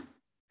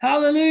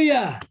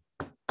 Hallelujah.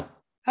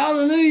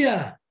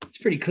 Hallelujah. It's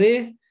pretty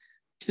clear.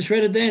 Just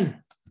read it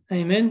then.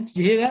 Amen. Did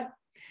you hear that?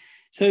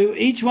 So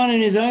each one in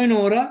his own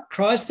order,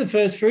 Christ the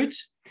first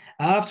fruits,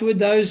 afterward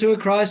those who are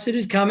Christ at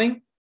his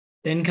coming,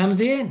 then comes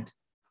the end.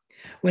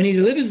 When he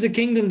delivers the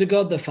kingdom to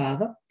God the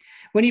Father,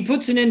 when he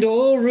puts an end to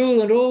all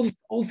rule and all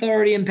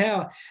authority and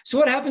power. So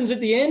what happens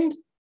at the end?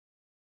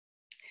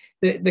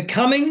 The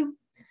coming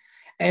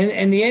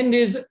and the end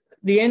is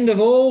the end of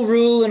all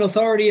rule and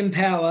authority and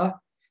power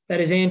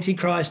that is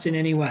antichrist in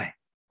any way.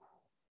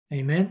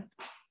 Amen.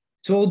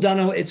 It's all done.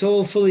 It's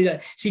all fully done.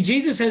 See,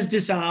 Jesus has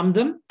disarmed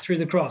them through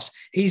the cross.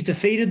 He's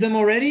defeated them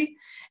already.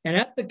 And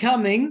at the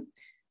coming,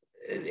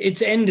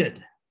 it's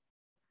ended.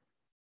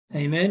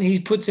 Amen. He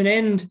puts an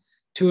end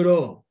to it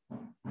all.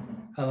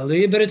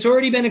 Hallelujah. But it's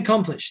already been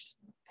accomplished.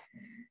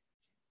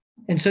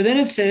 And so then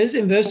it says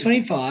in verse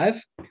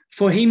 25,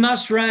 for he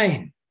must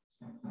reign.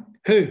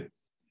 Who?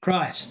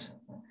 Christ.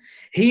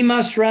 He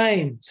must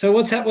reign. So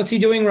what's he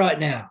doing right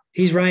now?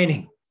 He's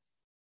reigning.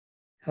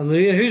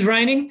 Hallelujah. Who's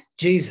reigning?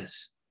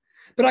 Jesus.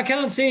 But I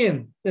can't see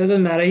him. It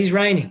doesn't matter. He's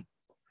reigning.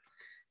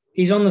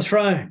 He's on the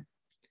throne.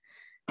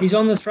 He's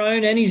on the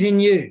throne and he's in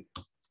you.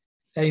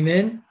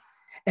 Amen.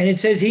 And it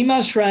says he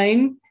must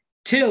reign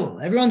till.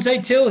 Everyone say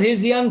till.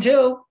 Here's the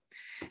until.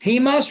 He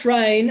must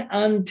reign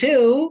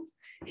until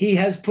he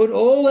has put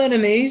all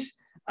enemies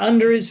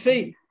under his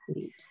feet.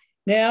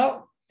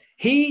 Now,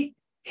 he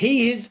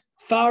is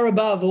far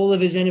above all of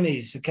his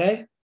enemies,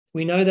 okay?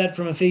 We know that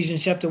from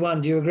Ephesians chapter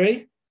 1. Do you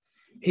agree?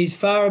 He's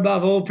far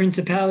above all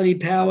principality,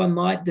 power,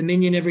 might,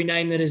 dominion, every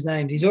name that is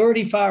named. He's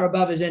already far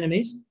above his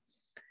enemies.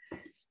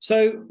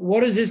 So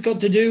what has this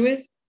got to do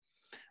with?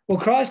 Well,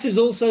 Christ is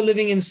also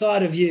living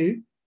inside of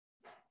you,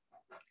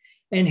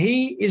 and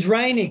he is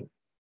reigning.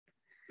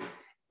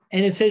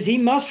 And it says he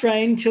must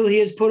reign till he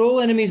has put all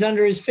enemies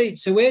under his feet.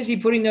 So where's he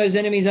putting those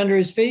enemies under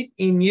his feet?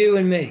 In you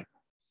and me.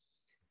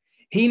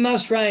 He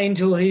must reign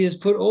till he has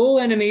put all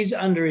enemies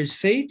under his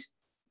feet.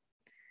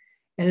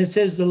 And it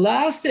says the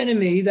last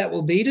enemy that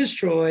will be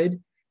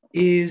destroyed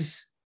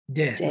is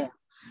death.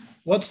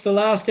 What's the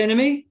last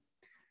enemy?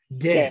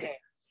 Death.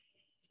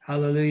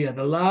 Hallelujah.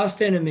 The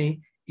last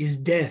enemy is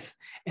death.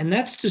 And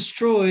that's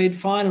destroyed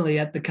finally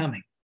at the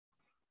coming.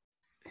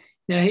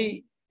 Now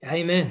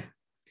amen.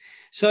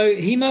 So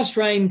he must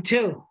reign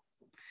till.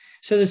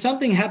 So there's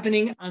something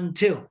happening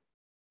until.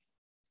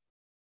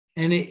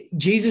 And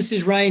Jesus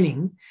is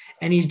reigning,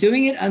 and he's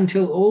doing it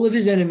until all of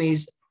his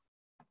enemies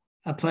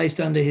are placed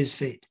under his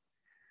feet,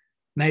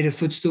 made a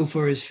footstool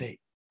for his feet.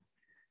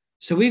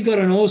 So we've got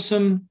an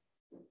awesome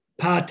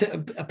part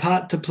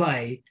to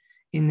play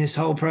in this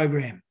whole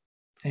program.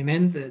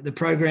 Amen. The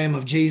program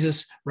of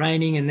Jesus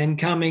reigning and then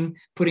coming,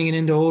 putting it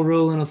into all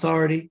rule and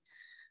authority.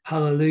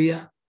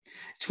 Hallelujah.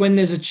 It's when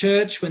there's a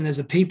church, when there's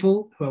a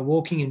people who are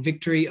walking in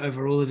victory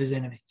over all of his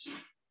enemies.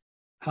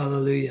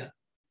 Hallelujah.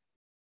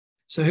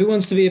 So who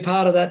wants to be a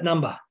part of that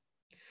number?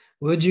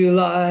 Would you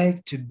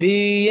like to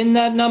be in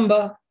that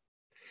number?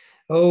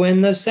 Oh,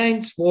 when the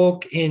saints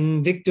walk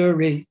in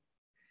victory.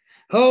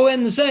 Oh,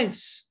 when the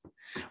saints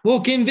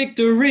walk in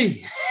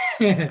victory.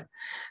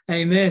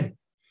 Amen.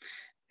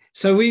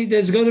 So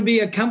there's got to be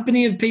a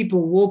company of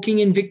people walking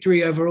in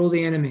victory over all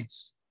the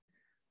enemies.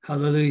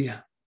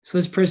 Hallelujah. So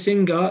let's press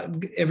in,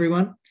 God,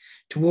 everyone,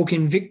 to walk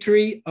in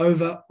victory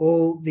over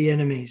all the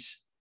enemies.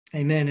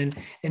 Amen. And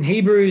in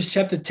Hebrews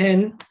chapter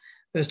 10,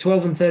 verse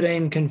 12 and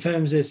 13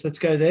 confirms this. Let's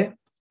go there.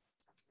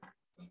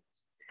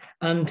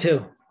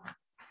 Until.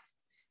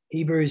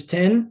 Hebrews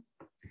 10,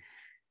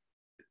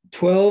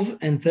 12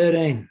 and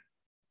 13.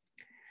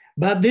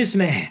 But this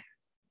man,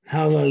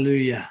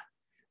 hallelujah,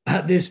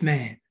 but this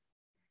man,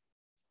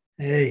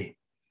 hey,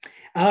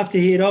 after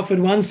he had offered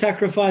one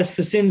sacrifice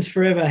for sins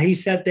forever, he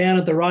sat down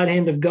at the right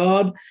hand of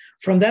God,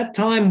 from that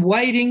time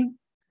waiting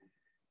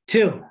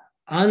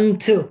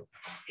until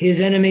his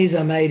enemies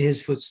are made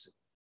his footstool.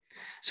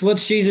 So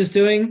what's Jesus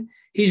doing?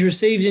 He's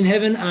received in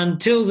heaven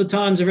until the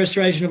times of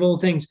restoration of all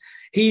things.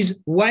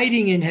 He's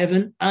waiting in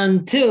heaven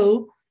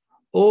until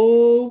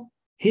all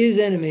his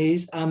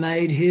enemies are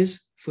made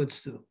his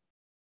footstool.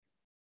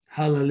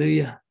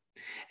 Hallelujah.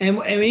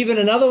 And even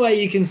another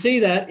way you can see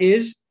that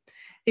is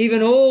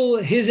even all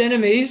his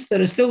enemies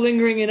that are still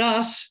lingering in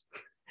us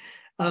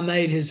are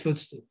made his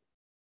footstool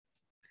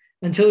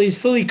until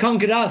he's fully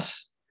conquered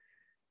us.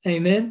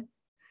 Amen.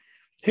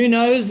 Who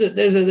knows that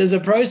there's a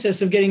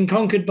process of getting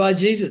conquered by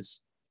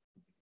Jesus?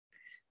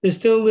 There's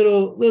still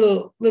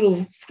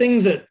little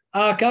things that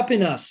arc up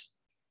in us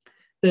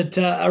that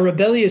are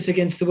rebellious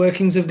against the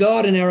workings of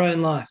God in our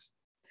own life.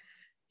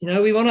 You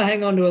know, we want to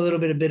hang on to a little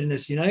bit of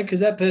bitterness, you know, because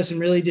that person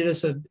really did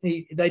us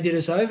they did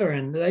us over,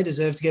 and they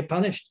deserve to get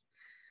punished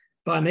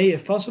by me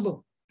if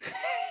possible.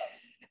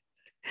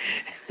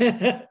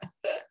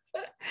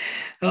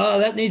 Oh,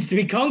 that needs to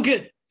be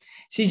conquered.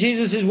 See,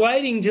 Jesus is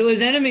waiting till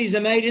his enemies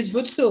are made his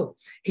footstool.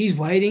 He's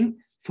waiting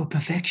for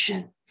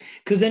perfection.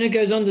 Because then it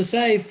goes on to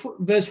say,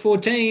 verse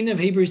 14 of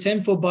Hebrews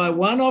 10, for by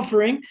one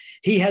offering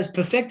he has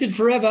perfected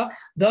forever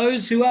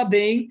those who are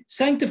being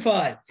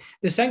sanctified.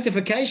 The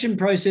sanctification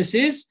process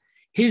is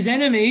his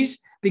enemies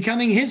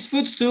becoming his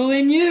footstool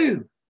in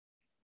you.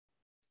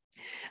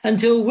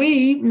 Until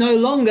we no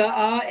longer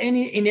are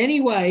in any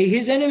way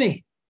his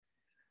enemy.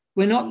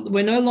 We're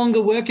no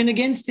longer working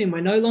against him.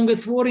 We're no longer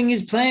thwarting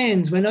his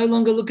plans. We're no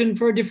longer looking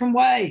for a different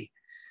way.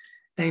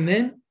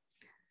 Amen.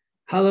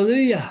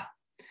 Hallelujah.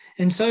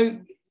 And so,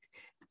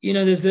 you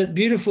know, there's that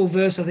beautiful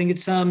verse, I think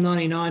it's Psalm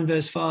 99,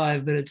 verse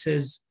 5, but it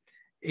says,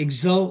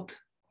 exalt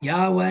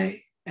Yahweh,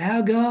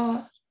 our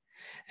God,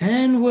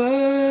 and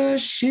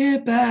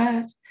worship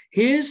at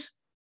his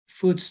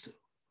footstool.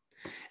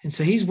 And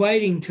so he's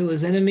waiting till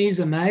his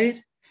enemies are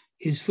made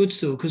his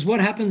footstool. Because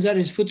what happens at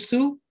his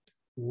footstool?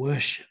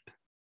 Worship.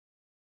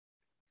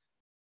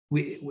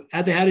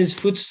 At his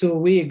footstool,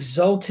 we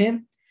exalt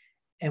him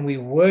and we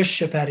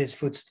worship at his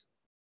footstool.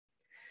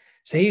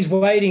 So he's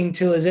waiting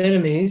till his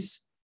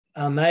enemies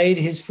are made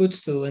his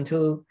footstool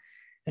until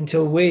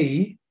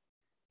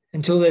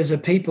there's a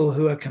people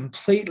who are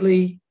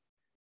completely,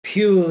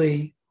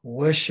 purely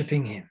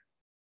worshiping him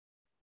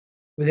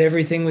with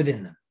everything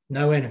within them,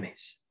 no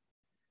enemies.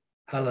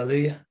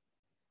 Hallelujah.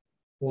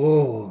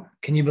 Whoa,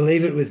 can you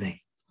believe it with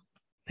me?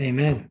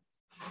 Amen.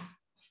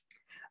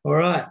 All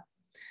right.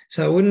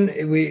 So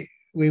we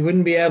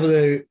wouldn't be able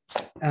to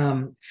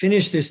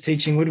finish this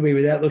teaching, would we,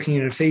 without looking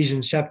at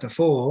Ephesians chapter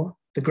 4,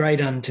 the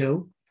great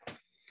until.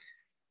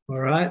 All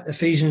right,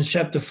 Ephesians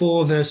chapter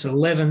 4, verse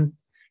 11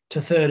 to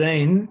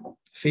 13,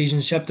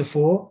 Ephesians chapter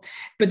 4.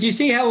 But you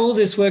see how all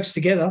this works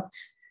together?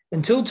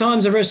 Until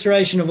times of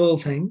restoration of all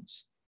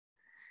things,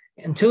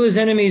 Until his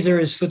enemies are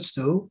his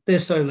footstool, they're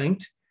so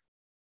linked.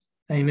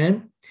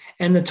 Amen.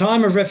 And the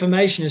time of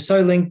Reformation is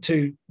so linked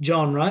to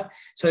John, right?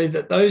 So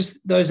that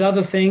those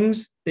other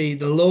things, the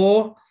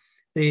law,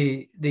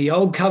 the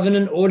old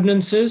covenant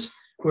ordinances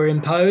were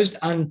imposed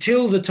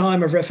until the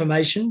time of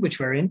Reformation, which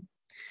we're in.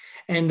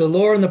 And the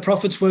law and the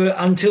prophets were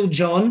until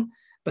John.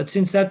 But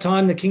since that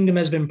time, the kingdom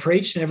has been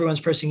preached and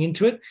everyone's pressing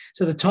into it.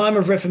 So the time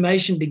of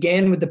Reformation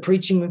began with the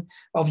preaching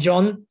of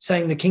John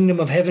saying the kingdom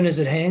of heaven is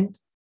at hand.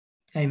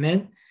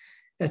 Amen.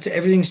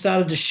 Everything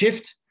started to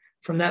shift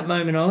from that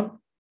moment on.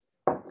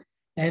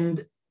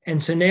 And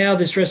so now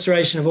this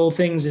restoration of all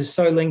things is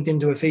so linked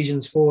into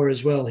Ephesians 4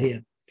 as well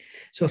here.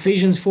 So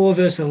Ephesians 4,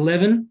 verse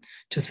 11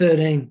 to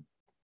 13.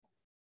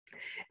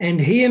 And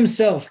he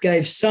himself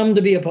gave some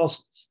to be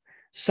apostles,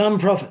 some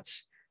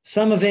prophets,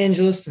 some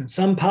evangelists, and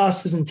some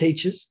pastors and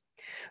teachers,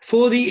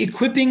 for the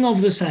equipping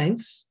of the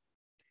saints,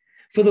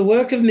 for the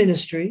work of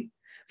ministry,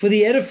 for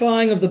the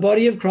edifying of the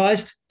body of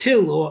Christ,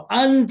 till or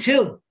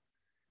until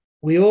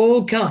we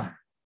all come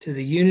to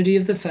the unity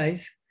of the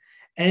faith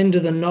and to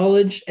the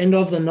knowledge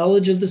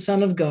of the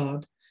Son of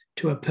God,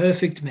 to a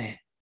perfect man,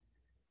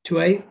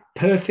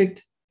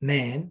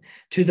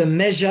 to the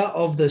measure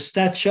of the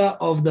stature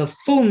of the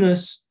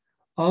fullness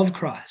of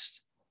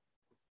Christ.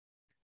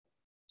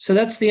 So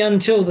that's the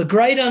until, the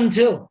great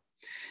until.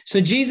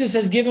 So Jesus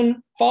has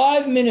given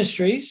 5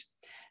 ministries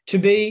to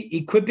be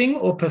equipping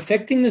or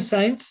perfecting the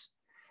saints,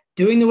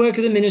 doing the work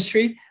of the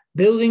ministry,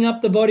 building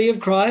up the body of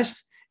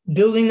Christ,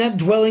 building that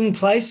dwelling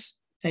place,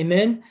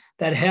 amen,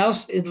 that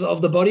house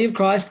of the body of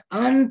Christ,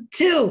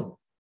 until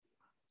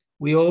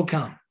we all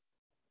come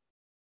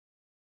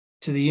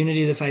to the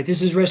unity of the faith.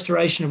 This is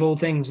restoration of all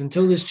things.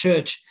 Until this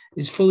church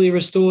is fully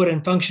restored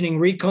and functioning,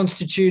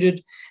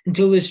 reconstituted,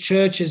 until this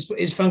church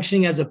is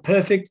functioning as a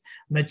perfect,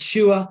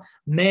 mature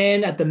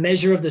man at the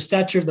measure of the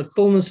stature of the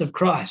fullness of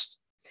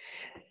Christ.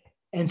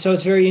 And so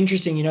it's very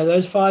interesting,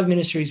 those 5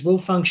 ministries will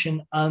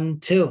function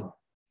until.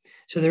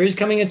 So there is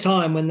coming a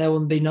time when there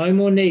will be no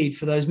more need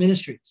for those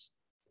ministries.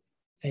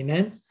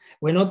 Amen.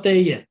 We're not there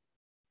yet,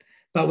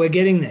 but we're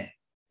getting there.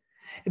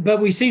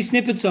 But we see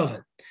snippets of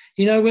it.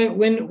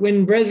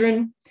 When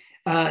brethren,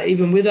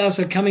 even with us,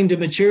 are coming to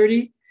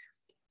maturity,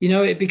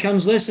 it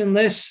becomes less and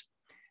less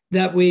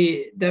that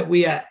we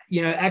are,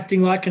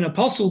 acting like an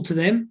apostle to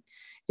them.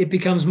 It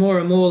becomes more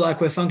and more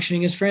like we're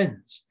functioning as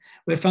friends.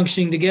 We're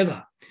functioning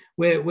together.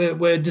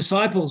 We're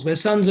disciples. We're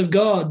sons of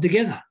God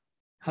together.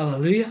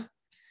 Hallelujah.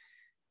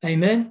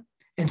 Amen.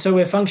 And so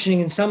we're functioning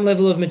in some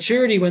level of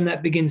maturity when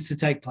that begins to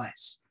take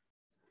place.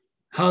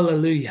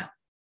 Hallelujah.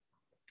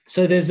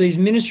 So there's these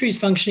ministries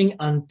functioning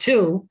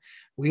until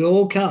we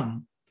all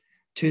come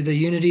to the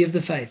unity of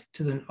the faith,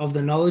 of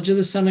the knowledge of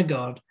the Son of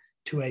God,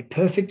 to a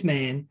perfect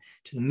man,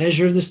 to the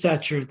measure of the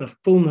stature of the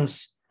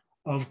fullness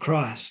of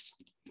Christ.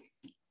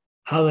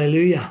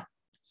 Hallelujah.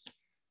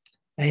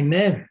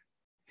 Amen.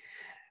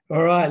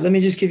 All right, let me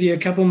just give you a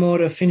couple more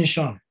to finish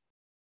on.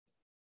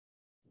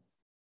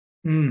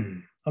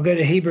 I'll go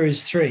to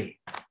Hebrews 3.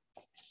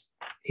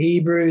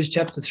 Hebrews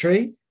chapter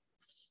 3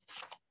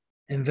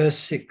 and verse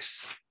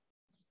 6.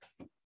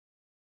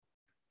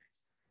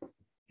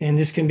 And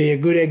this can be a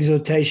good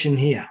exhortation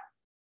here.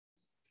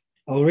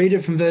 I'll read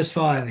it from verse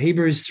 5,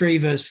 Hebrews 3,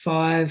 verse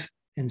 5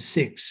 and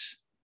 6.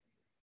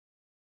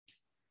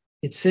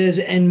 It says,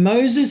 and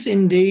Moses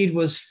indeed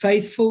was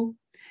faithful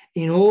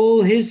in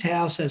all his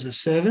house as a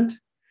servant,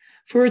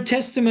 for a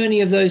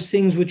testimony of those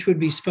things which would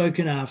be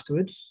spoken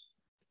afterward.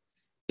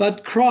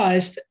 But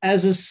Christ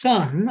as a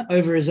son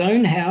over his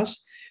own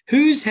house,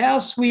 whose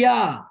house we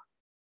are,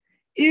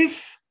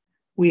 if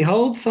we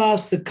hold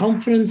fast the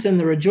confidence and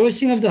the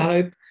rejoicing of the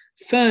hope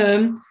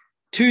firm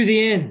to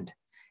the end.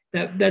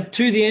 That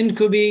to the end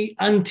could be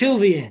until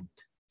the end.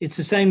 It's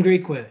the same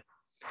Greek word.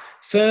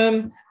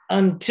 Firm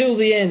until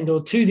the end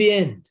or to the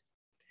end.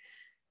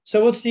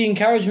 So what's the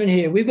encouragement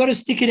here? We've got to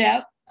stick it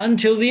out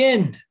until the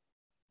end.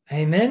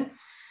 Amen.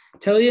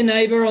 Tell your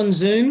neighbor on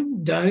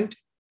Zoom, don't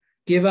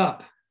give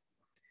up.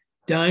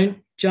 Don't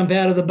jump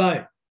out of the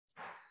boat.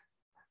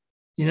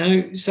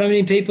 So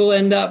many people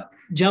end up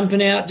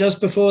jumping out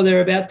just before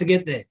they're about to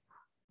get there.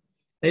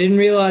 They didn't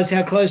realize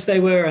how close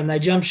they were and they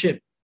jumped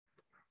ship.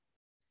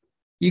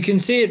 You can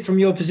see it from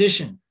your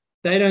position.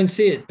 They don't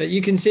see it, but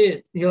you can see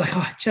it. You're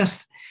like,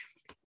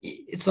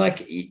 it's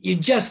like you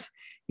just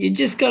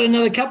got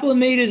another couple of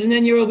meters and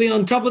then you'll be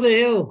on top of the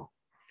hill.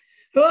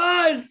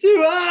 Oh, it's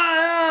too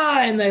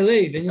high. And they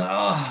leave. And you're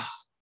like,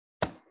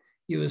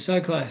 you were so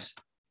close.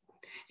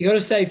 You got to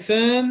stay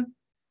firm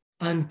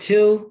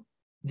until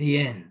the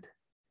end.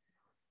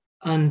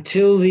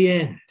 Until the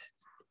end.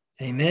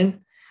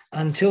 Amen.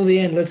 Until the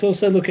end. Let's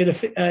also look at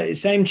the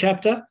same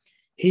chapter,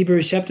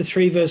 Hebrews chapter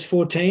 3, verse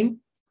 14.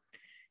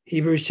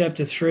 Hebrews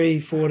chapter 3,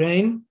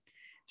 14.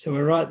 So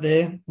we're right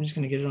there. I'm just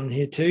going to get it on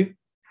here too.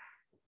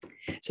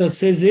 So it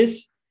says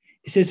this.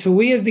 It says, for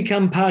we have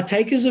become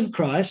partakers of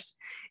Christ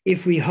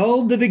if we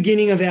hold the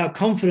beginning of our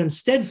confidence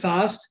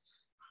steadfast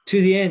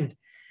to the end.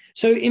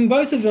 So in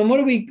both of them, what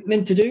are we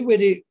meant to do?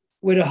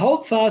 We're to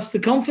hold fast the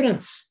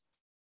confidence.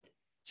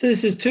 It So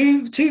this is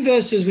two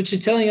verses which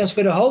is telling us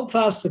where to hold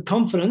fast the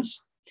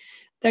confidence.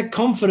 That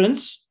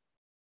confidence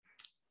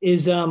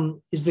is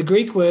the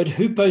Greek word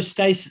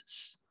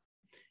hypostasis,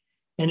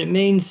 and it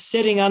means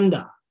setting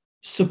under,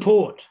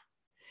 support.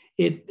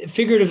 It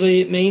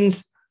figuratively, it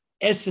means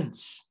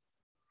essence,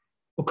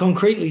 or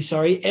concretely,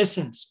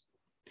 essence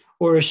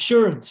or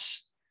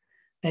assurance.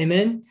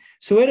 Amen.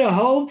 So we're to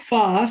hold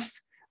fast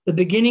the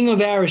beginning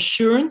of our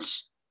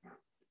assurance.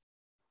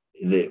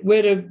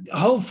 We're to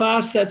hold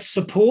fast that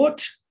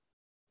support,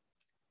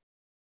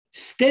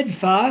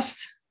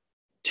 steadfast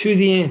to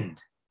the end.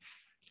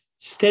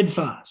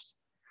 Steadfast.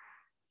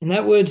 And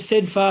that word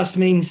steadfast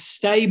means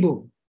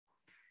stable.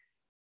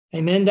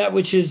 Amen. That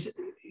which is,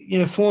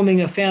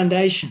 forming a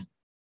foundation.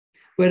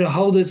 We're to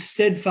hold it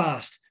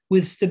steadfast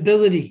with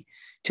stability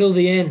till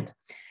the end.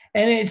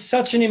 And it's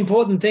such an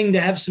important thing to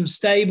have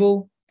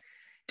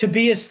to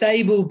be a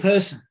stable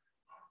person.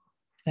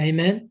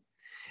 Amen.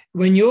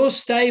 When you're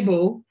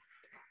stable,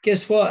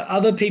 guess what?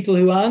 Other people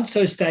who aren't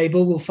so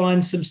stable will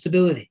find some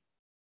stability.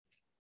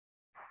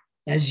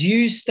 As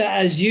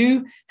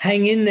you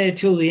hang in there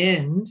till the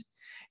end,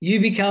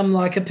 you become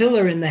like a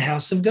pillar in the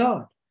house of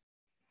God.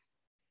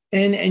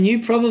 And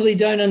you probably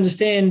don't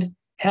understand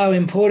how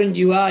important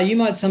you are. You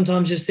might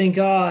sometimes just think,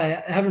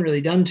 I haven't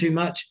really done too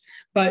much.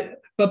 But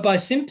by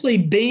simply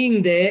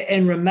being there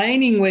and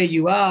remaining where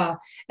you are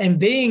and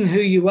being who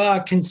you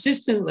are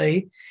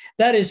consistently,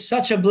 that is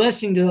such a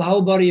blessing to the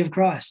whole body of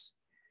Christ.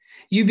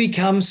 You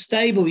become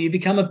stable. You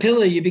become a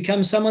pillar. You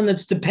become someone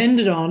that's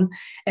depended on,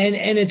 and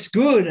it's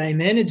good,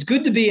 amen. It's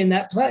good to be in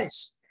that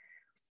place.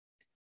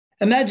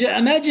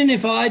 Imagine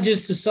if I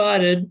just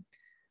decided,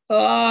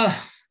 I've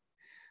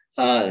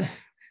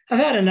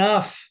had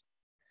enough,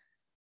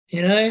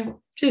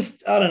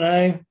 just, I don't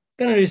know,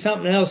 going to do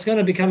something else, going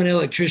to become an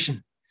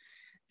electrician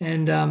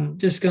and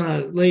just going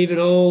to leave it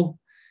all,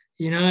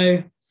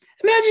 Imagine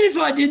if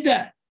I did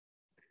that.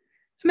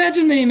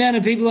 Imagine the amount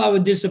of people I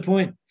would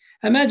disappoint.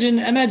 Imagine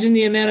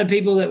the amount of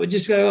people that would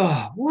just go,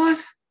 oh,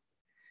 what?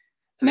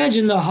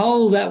 Imagine the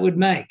hole that would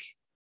make.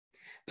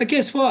 But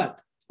guess what?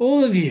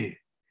 All of you,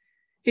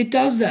 it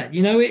does that.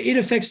 It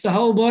affects the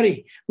whole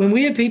body. When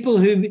we are people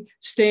who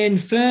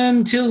stand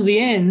firm till the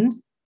end,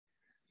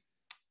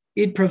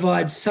 it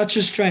provides such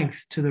a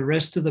strength to the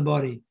rest of the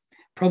body,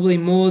 probably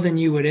more than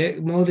you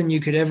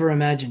could ever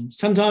imagine.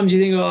 Sometimes you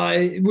think,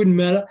 it wouldn't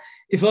matter.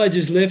 If I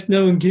just left,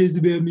 no one cares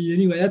about me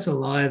anyway. That's a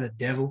lie of the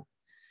devil.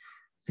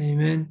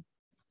 Amen.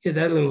 Get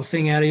that little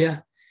thing out of you,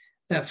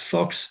 that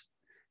fox,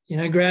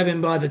 grab him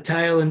by the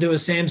tail and do a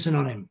Samson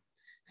on him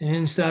and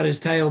then start his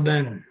tail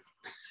burning.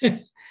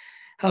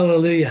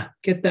 Hallelujah.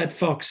 Get that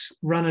fox,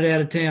 run it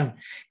out of town.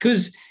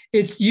 Because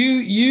it's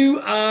you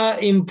are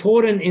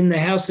important in the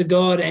house of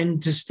God, and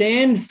to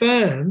stand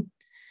firm,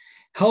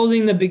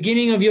 holding the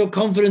beginning of your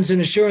confidence and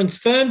assurance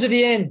firm to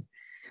the end.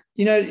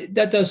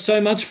 That does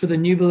so much for the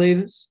new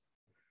believers.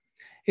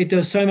 It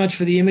does so much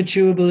for the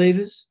immature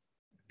believers.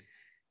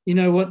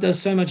 What does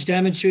so much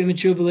damage to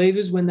immature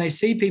believers? When they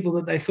see people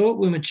that they thought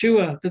were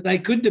mature, that they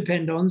could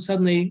depend on,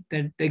 suddenly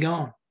they're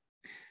gone.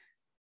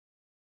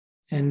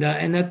 And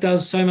that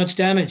does so much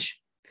damage.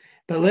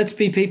 But let's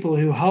be people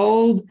who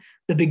hold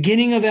the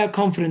beginning of our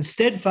confidence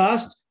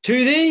steadfast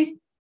to the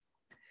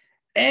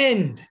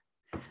end.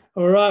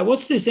 All right,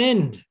 what's this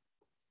end?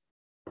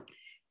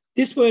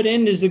 This word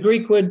end is the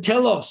Greek word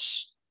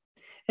telos,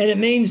 and it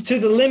means to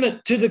the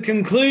limit, to the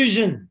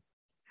conclusion,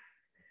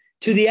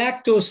 to the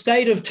act or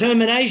state of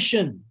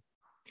termination,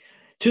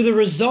 to the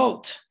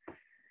result,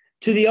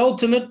 to the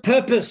ultimate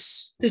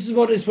purpose. This is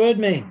what this word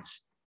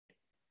means.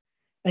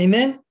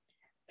 Amen?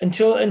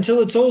 Until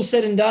it's all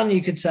said and done,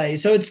 you could say.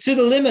 So it's to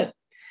the limit.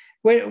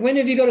 When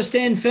have you got to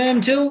stand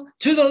firm till?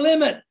 To the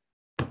limit,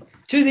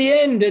 to the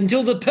end,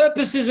 until the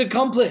purpose is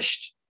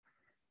accomplished.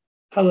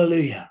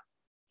 Hallelujah.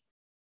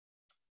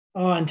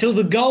 Until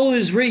the goal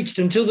is reached,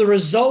 until the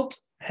result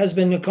has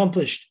been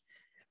accomplished.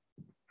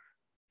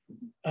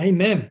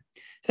 Amen.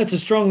 That's a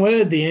strong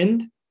word, the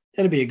end.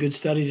 That'd be a good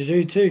study to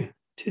do too,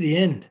 to the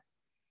end.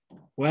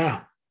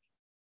 Wow.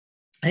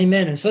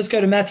 Amen. And so let's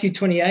go to Matthew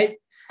 28,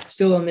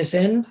 still on this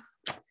end.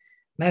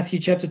 Matthew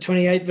chapter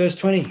 28, verse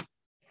 20.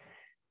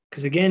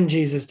 Because again,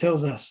 Jesus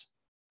tells us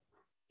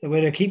that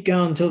we're to keep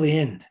going till the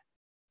end.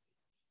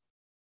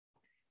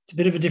 It's a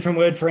bit of a different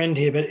word for end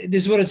here, but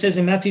this is what it says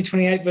in Matthew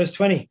 28, verse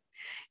 20.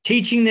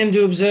 Teaching them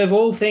to observe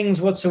all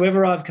things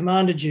whatsoever I've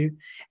commanded you.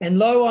 And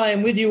lo, I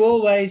am with you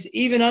always,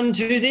 even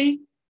unto the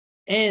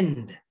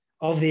end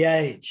of the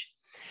age.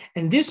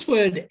 And this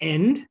word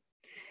end,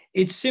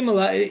 it's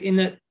similar in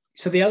that,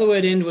 so the other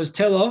word end was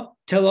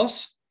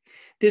telos.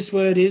 This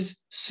word is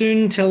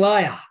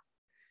suntelia.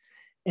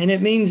 And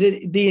it means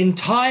the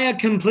entire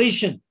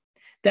completion.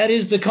 That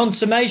is the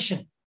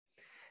consummation.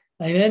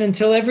 Amen.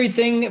 Until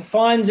everything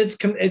finds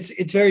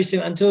it's very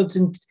simple, until it's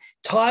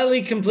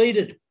entirely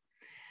completed.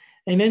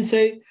 Amen.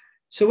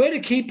 So we're to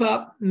keep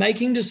up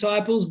making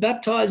disciples,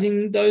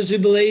 baptizing those who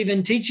believe,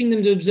 and teaching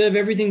them to observe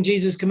everything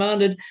Jesus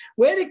commanded.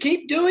 We're to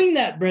keep doing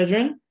that,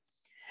 brethren,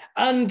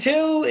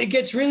 until it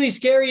gets really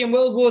scary and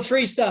World War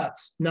III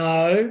starts.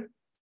 No.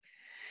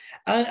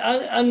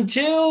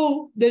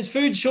 until there's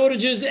food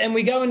shortages and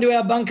we go into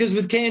our bunkers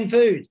with canned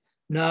food.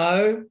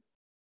 No.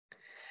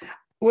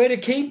 We're to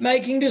keep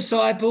making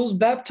disciples,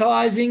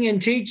 baptizing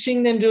and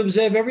teaching them to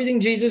observe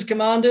everything Jesus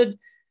commanded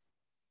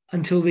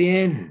until the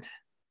end.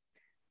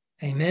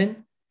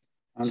 Amen.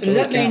 So does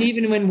that mean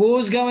even when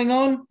war's going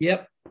on?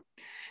 Yep.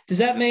 Does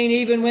that mean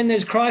even when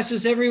there's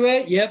crisis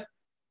everywhere? Yep.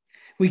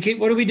 What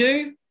do we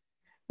do?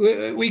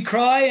 We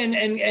cry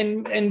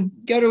and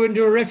go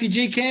into a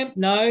refugee camp?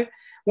 No.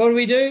 What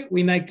do?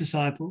 We make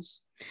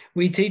disciples.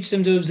 We teach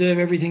them to observe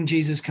everything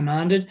Jesus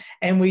commanded,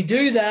 and we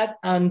do that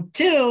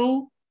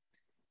until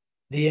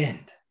the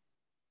end.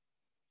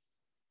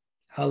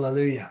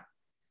 Hallelujah.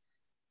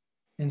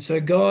 And so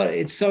God,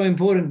 it's so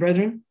important,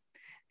 brethren,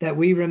 that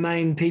we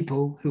remain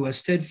people who are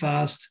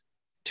steadfast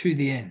to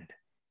the end,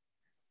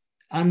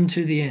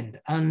 unto the end,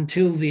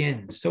 until the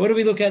end. So what do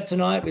we look at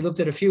tonight? We looked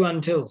at a few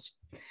untils.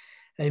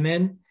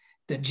 Amen.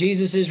 That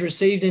Jesus is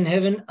received in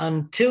heaven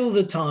until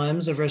the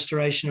times of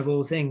restoration of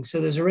all things.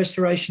 So there's a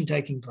restoration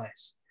taking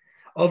place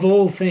of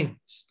all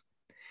things.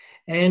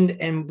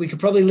 And we could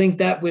probably link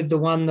that with the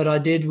one that I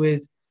did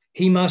with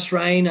he must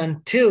reign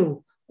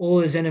until all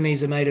his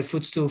enemies are made a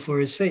footstool for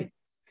his feet.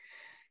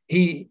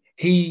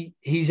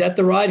 He's at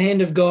the right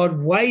hand of God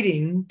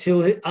waiting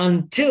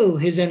until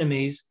his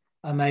enemies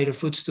are made a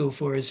footstool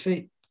for his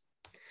feet.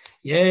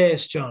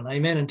 Yes, John.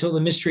 Amen. Until the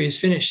mystery is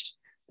finished,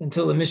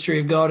 until the mystery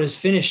of God is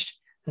finished,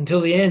 until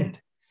the end.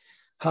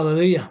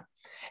 Hallelujah.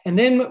 And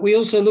then we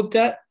also looked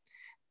at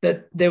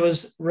that there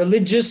was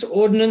religious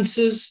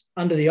ordinances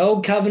under the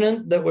old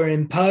covenant that were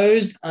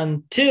imposed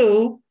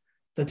until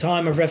the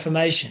time of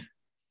Reformation.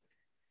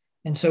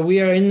 And so we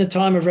are in the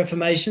time of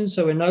Reformation,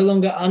 so we're no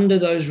longer under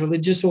those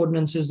religious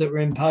ordinances that were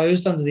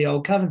imposed under the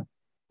old covenant.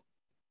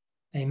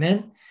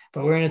 Amen.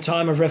 But we're in a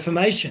time of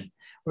Reformation.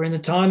 We're in the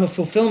time of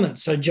fulfillment.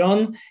 So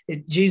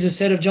Jesus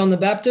said of John the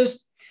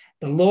Baptist,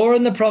 the law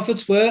and the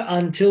prophets were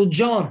until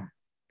John.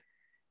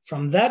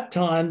 From that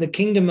time, the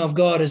kingdom of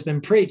God has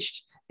been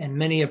preached and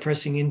many are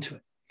pressing into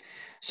it.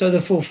 So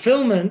the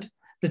fulfillment,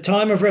 the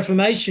time of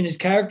Reformation is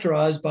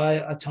characterized by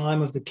a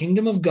time of the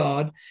kingdom of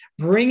God,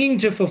 bringing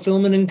to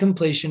fulfillment and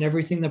completion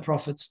everything the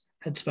prophets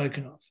had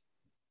spoken of.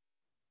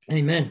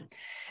 Amen.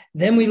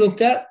 Then we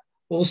looked at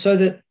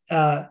also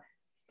that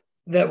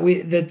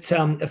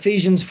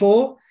Ephesians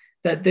 4,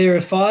 that there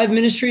are 5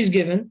 ministries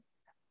given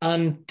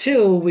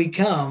until we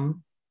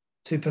come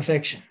to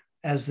perfection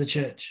as the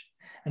church,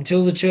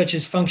 until the church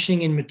is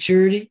functioning in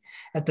maturity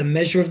at the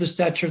measure of the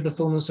stature of the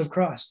fullness of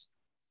Christ.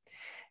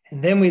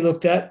 And then we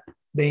looked at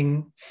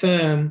being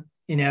firm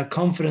in our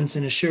confidence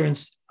and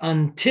assurance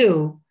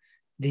until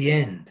the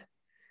end.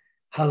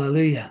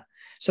 Hallelujah.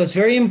 So it's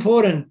very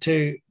important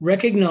to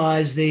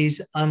recognize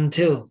these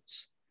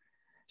untils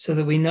so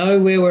that we know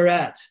where we're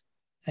at.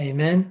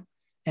 Amen.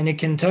 And it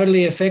can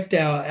totally affect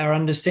our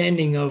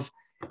understanding of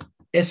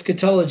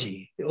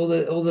eschatology, all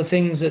the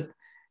things that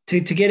to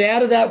get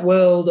out of that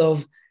world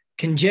of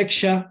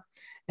conjecture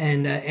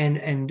and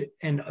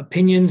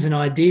opinions and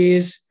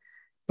ideas.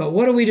 But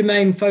what are we to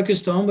remain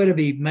focused on? We're to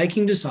be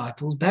making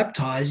disciples,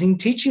 baptizing,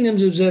 teaching them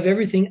to observe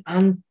everything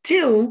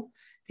until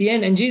the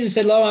end. And Jesus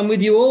said, lo, I'm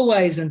with you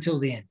always until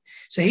the end.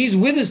 So he's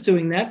with us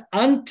doing that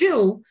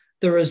until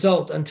the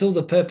result, until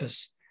the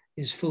purpose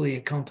is fully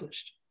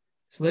accomplished.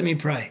 So let me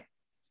pray.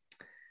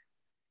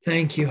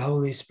 Thank you,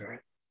 Holy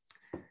Spirit.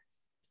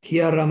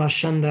 Father,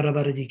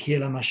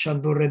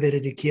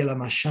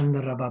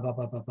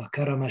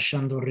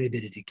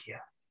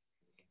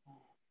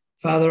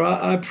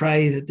 I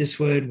pray that this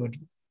word would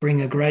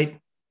bring a great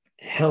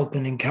help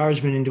and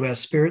encouragement into our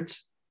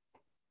spirits.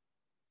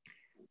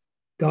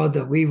 God,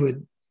 that we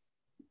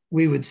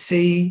would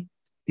see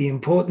the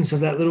importance of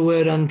that little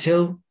word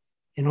until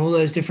in all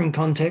those different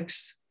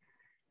contexts,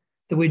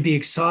 that we'd be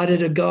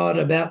excited, God,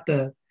 about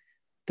the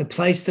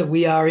place that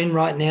we are in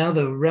right now,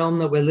 the realm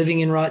that we're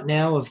living in right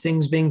now of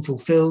things being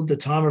fulfilled, the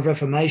time of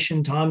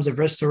Reformation, times of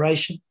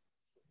restoration.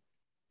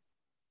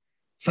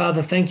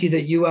 Father, thank you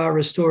that you are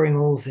restoring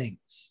all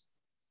things.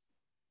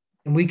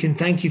 And we can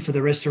thank you for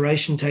the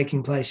restoration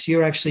taking place.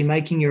 You're actually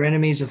making your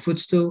enemies a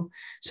footstool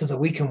so that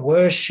we can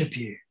worship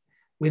you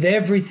with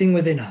everything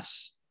within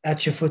us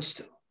at your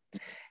footstool.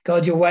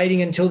 God, you're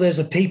waiting until there's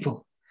a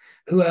people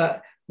who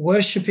are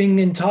worshiping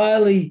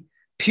entirely,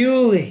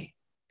 purely,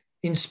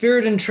 in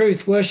spirit and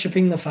truth,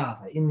 worshiping the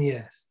Father in the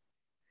earth.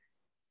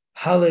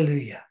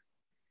 Hallelujah.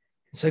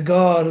 And so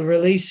God,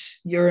 release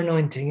your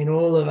anointing in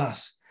all of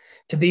us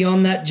to be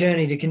on that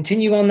journey, to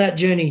continue on that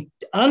journey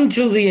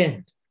until the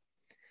end.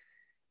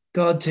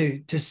 God,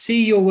 to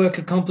see your work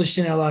accomplished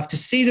in our life, to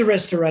see the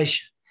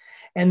restoration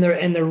and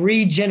the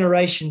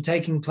regeneration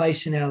taking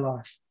place in our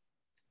life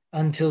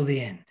until the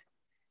end.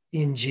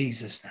 In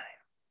Jesus' name.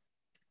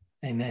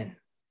 Amen.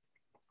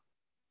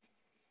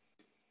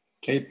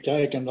 Keep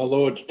taking the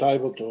Lord's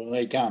table till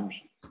he comes.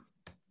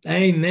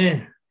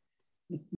 Amen.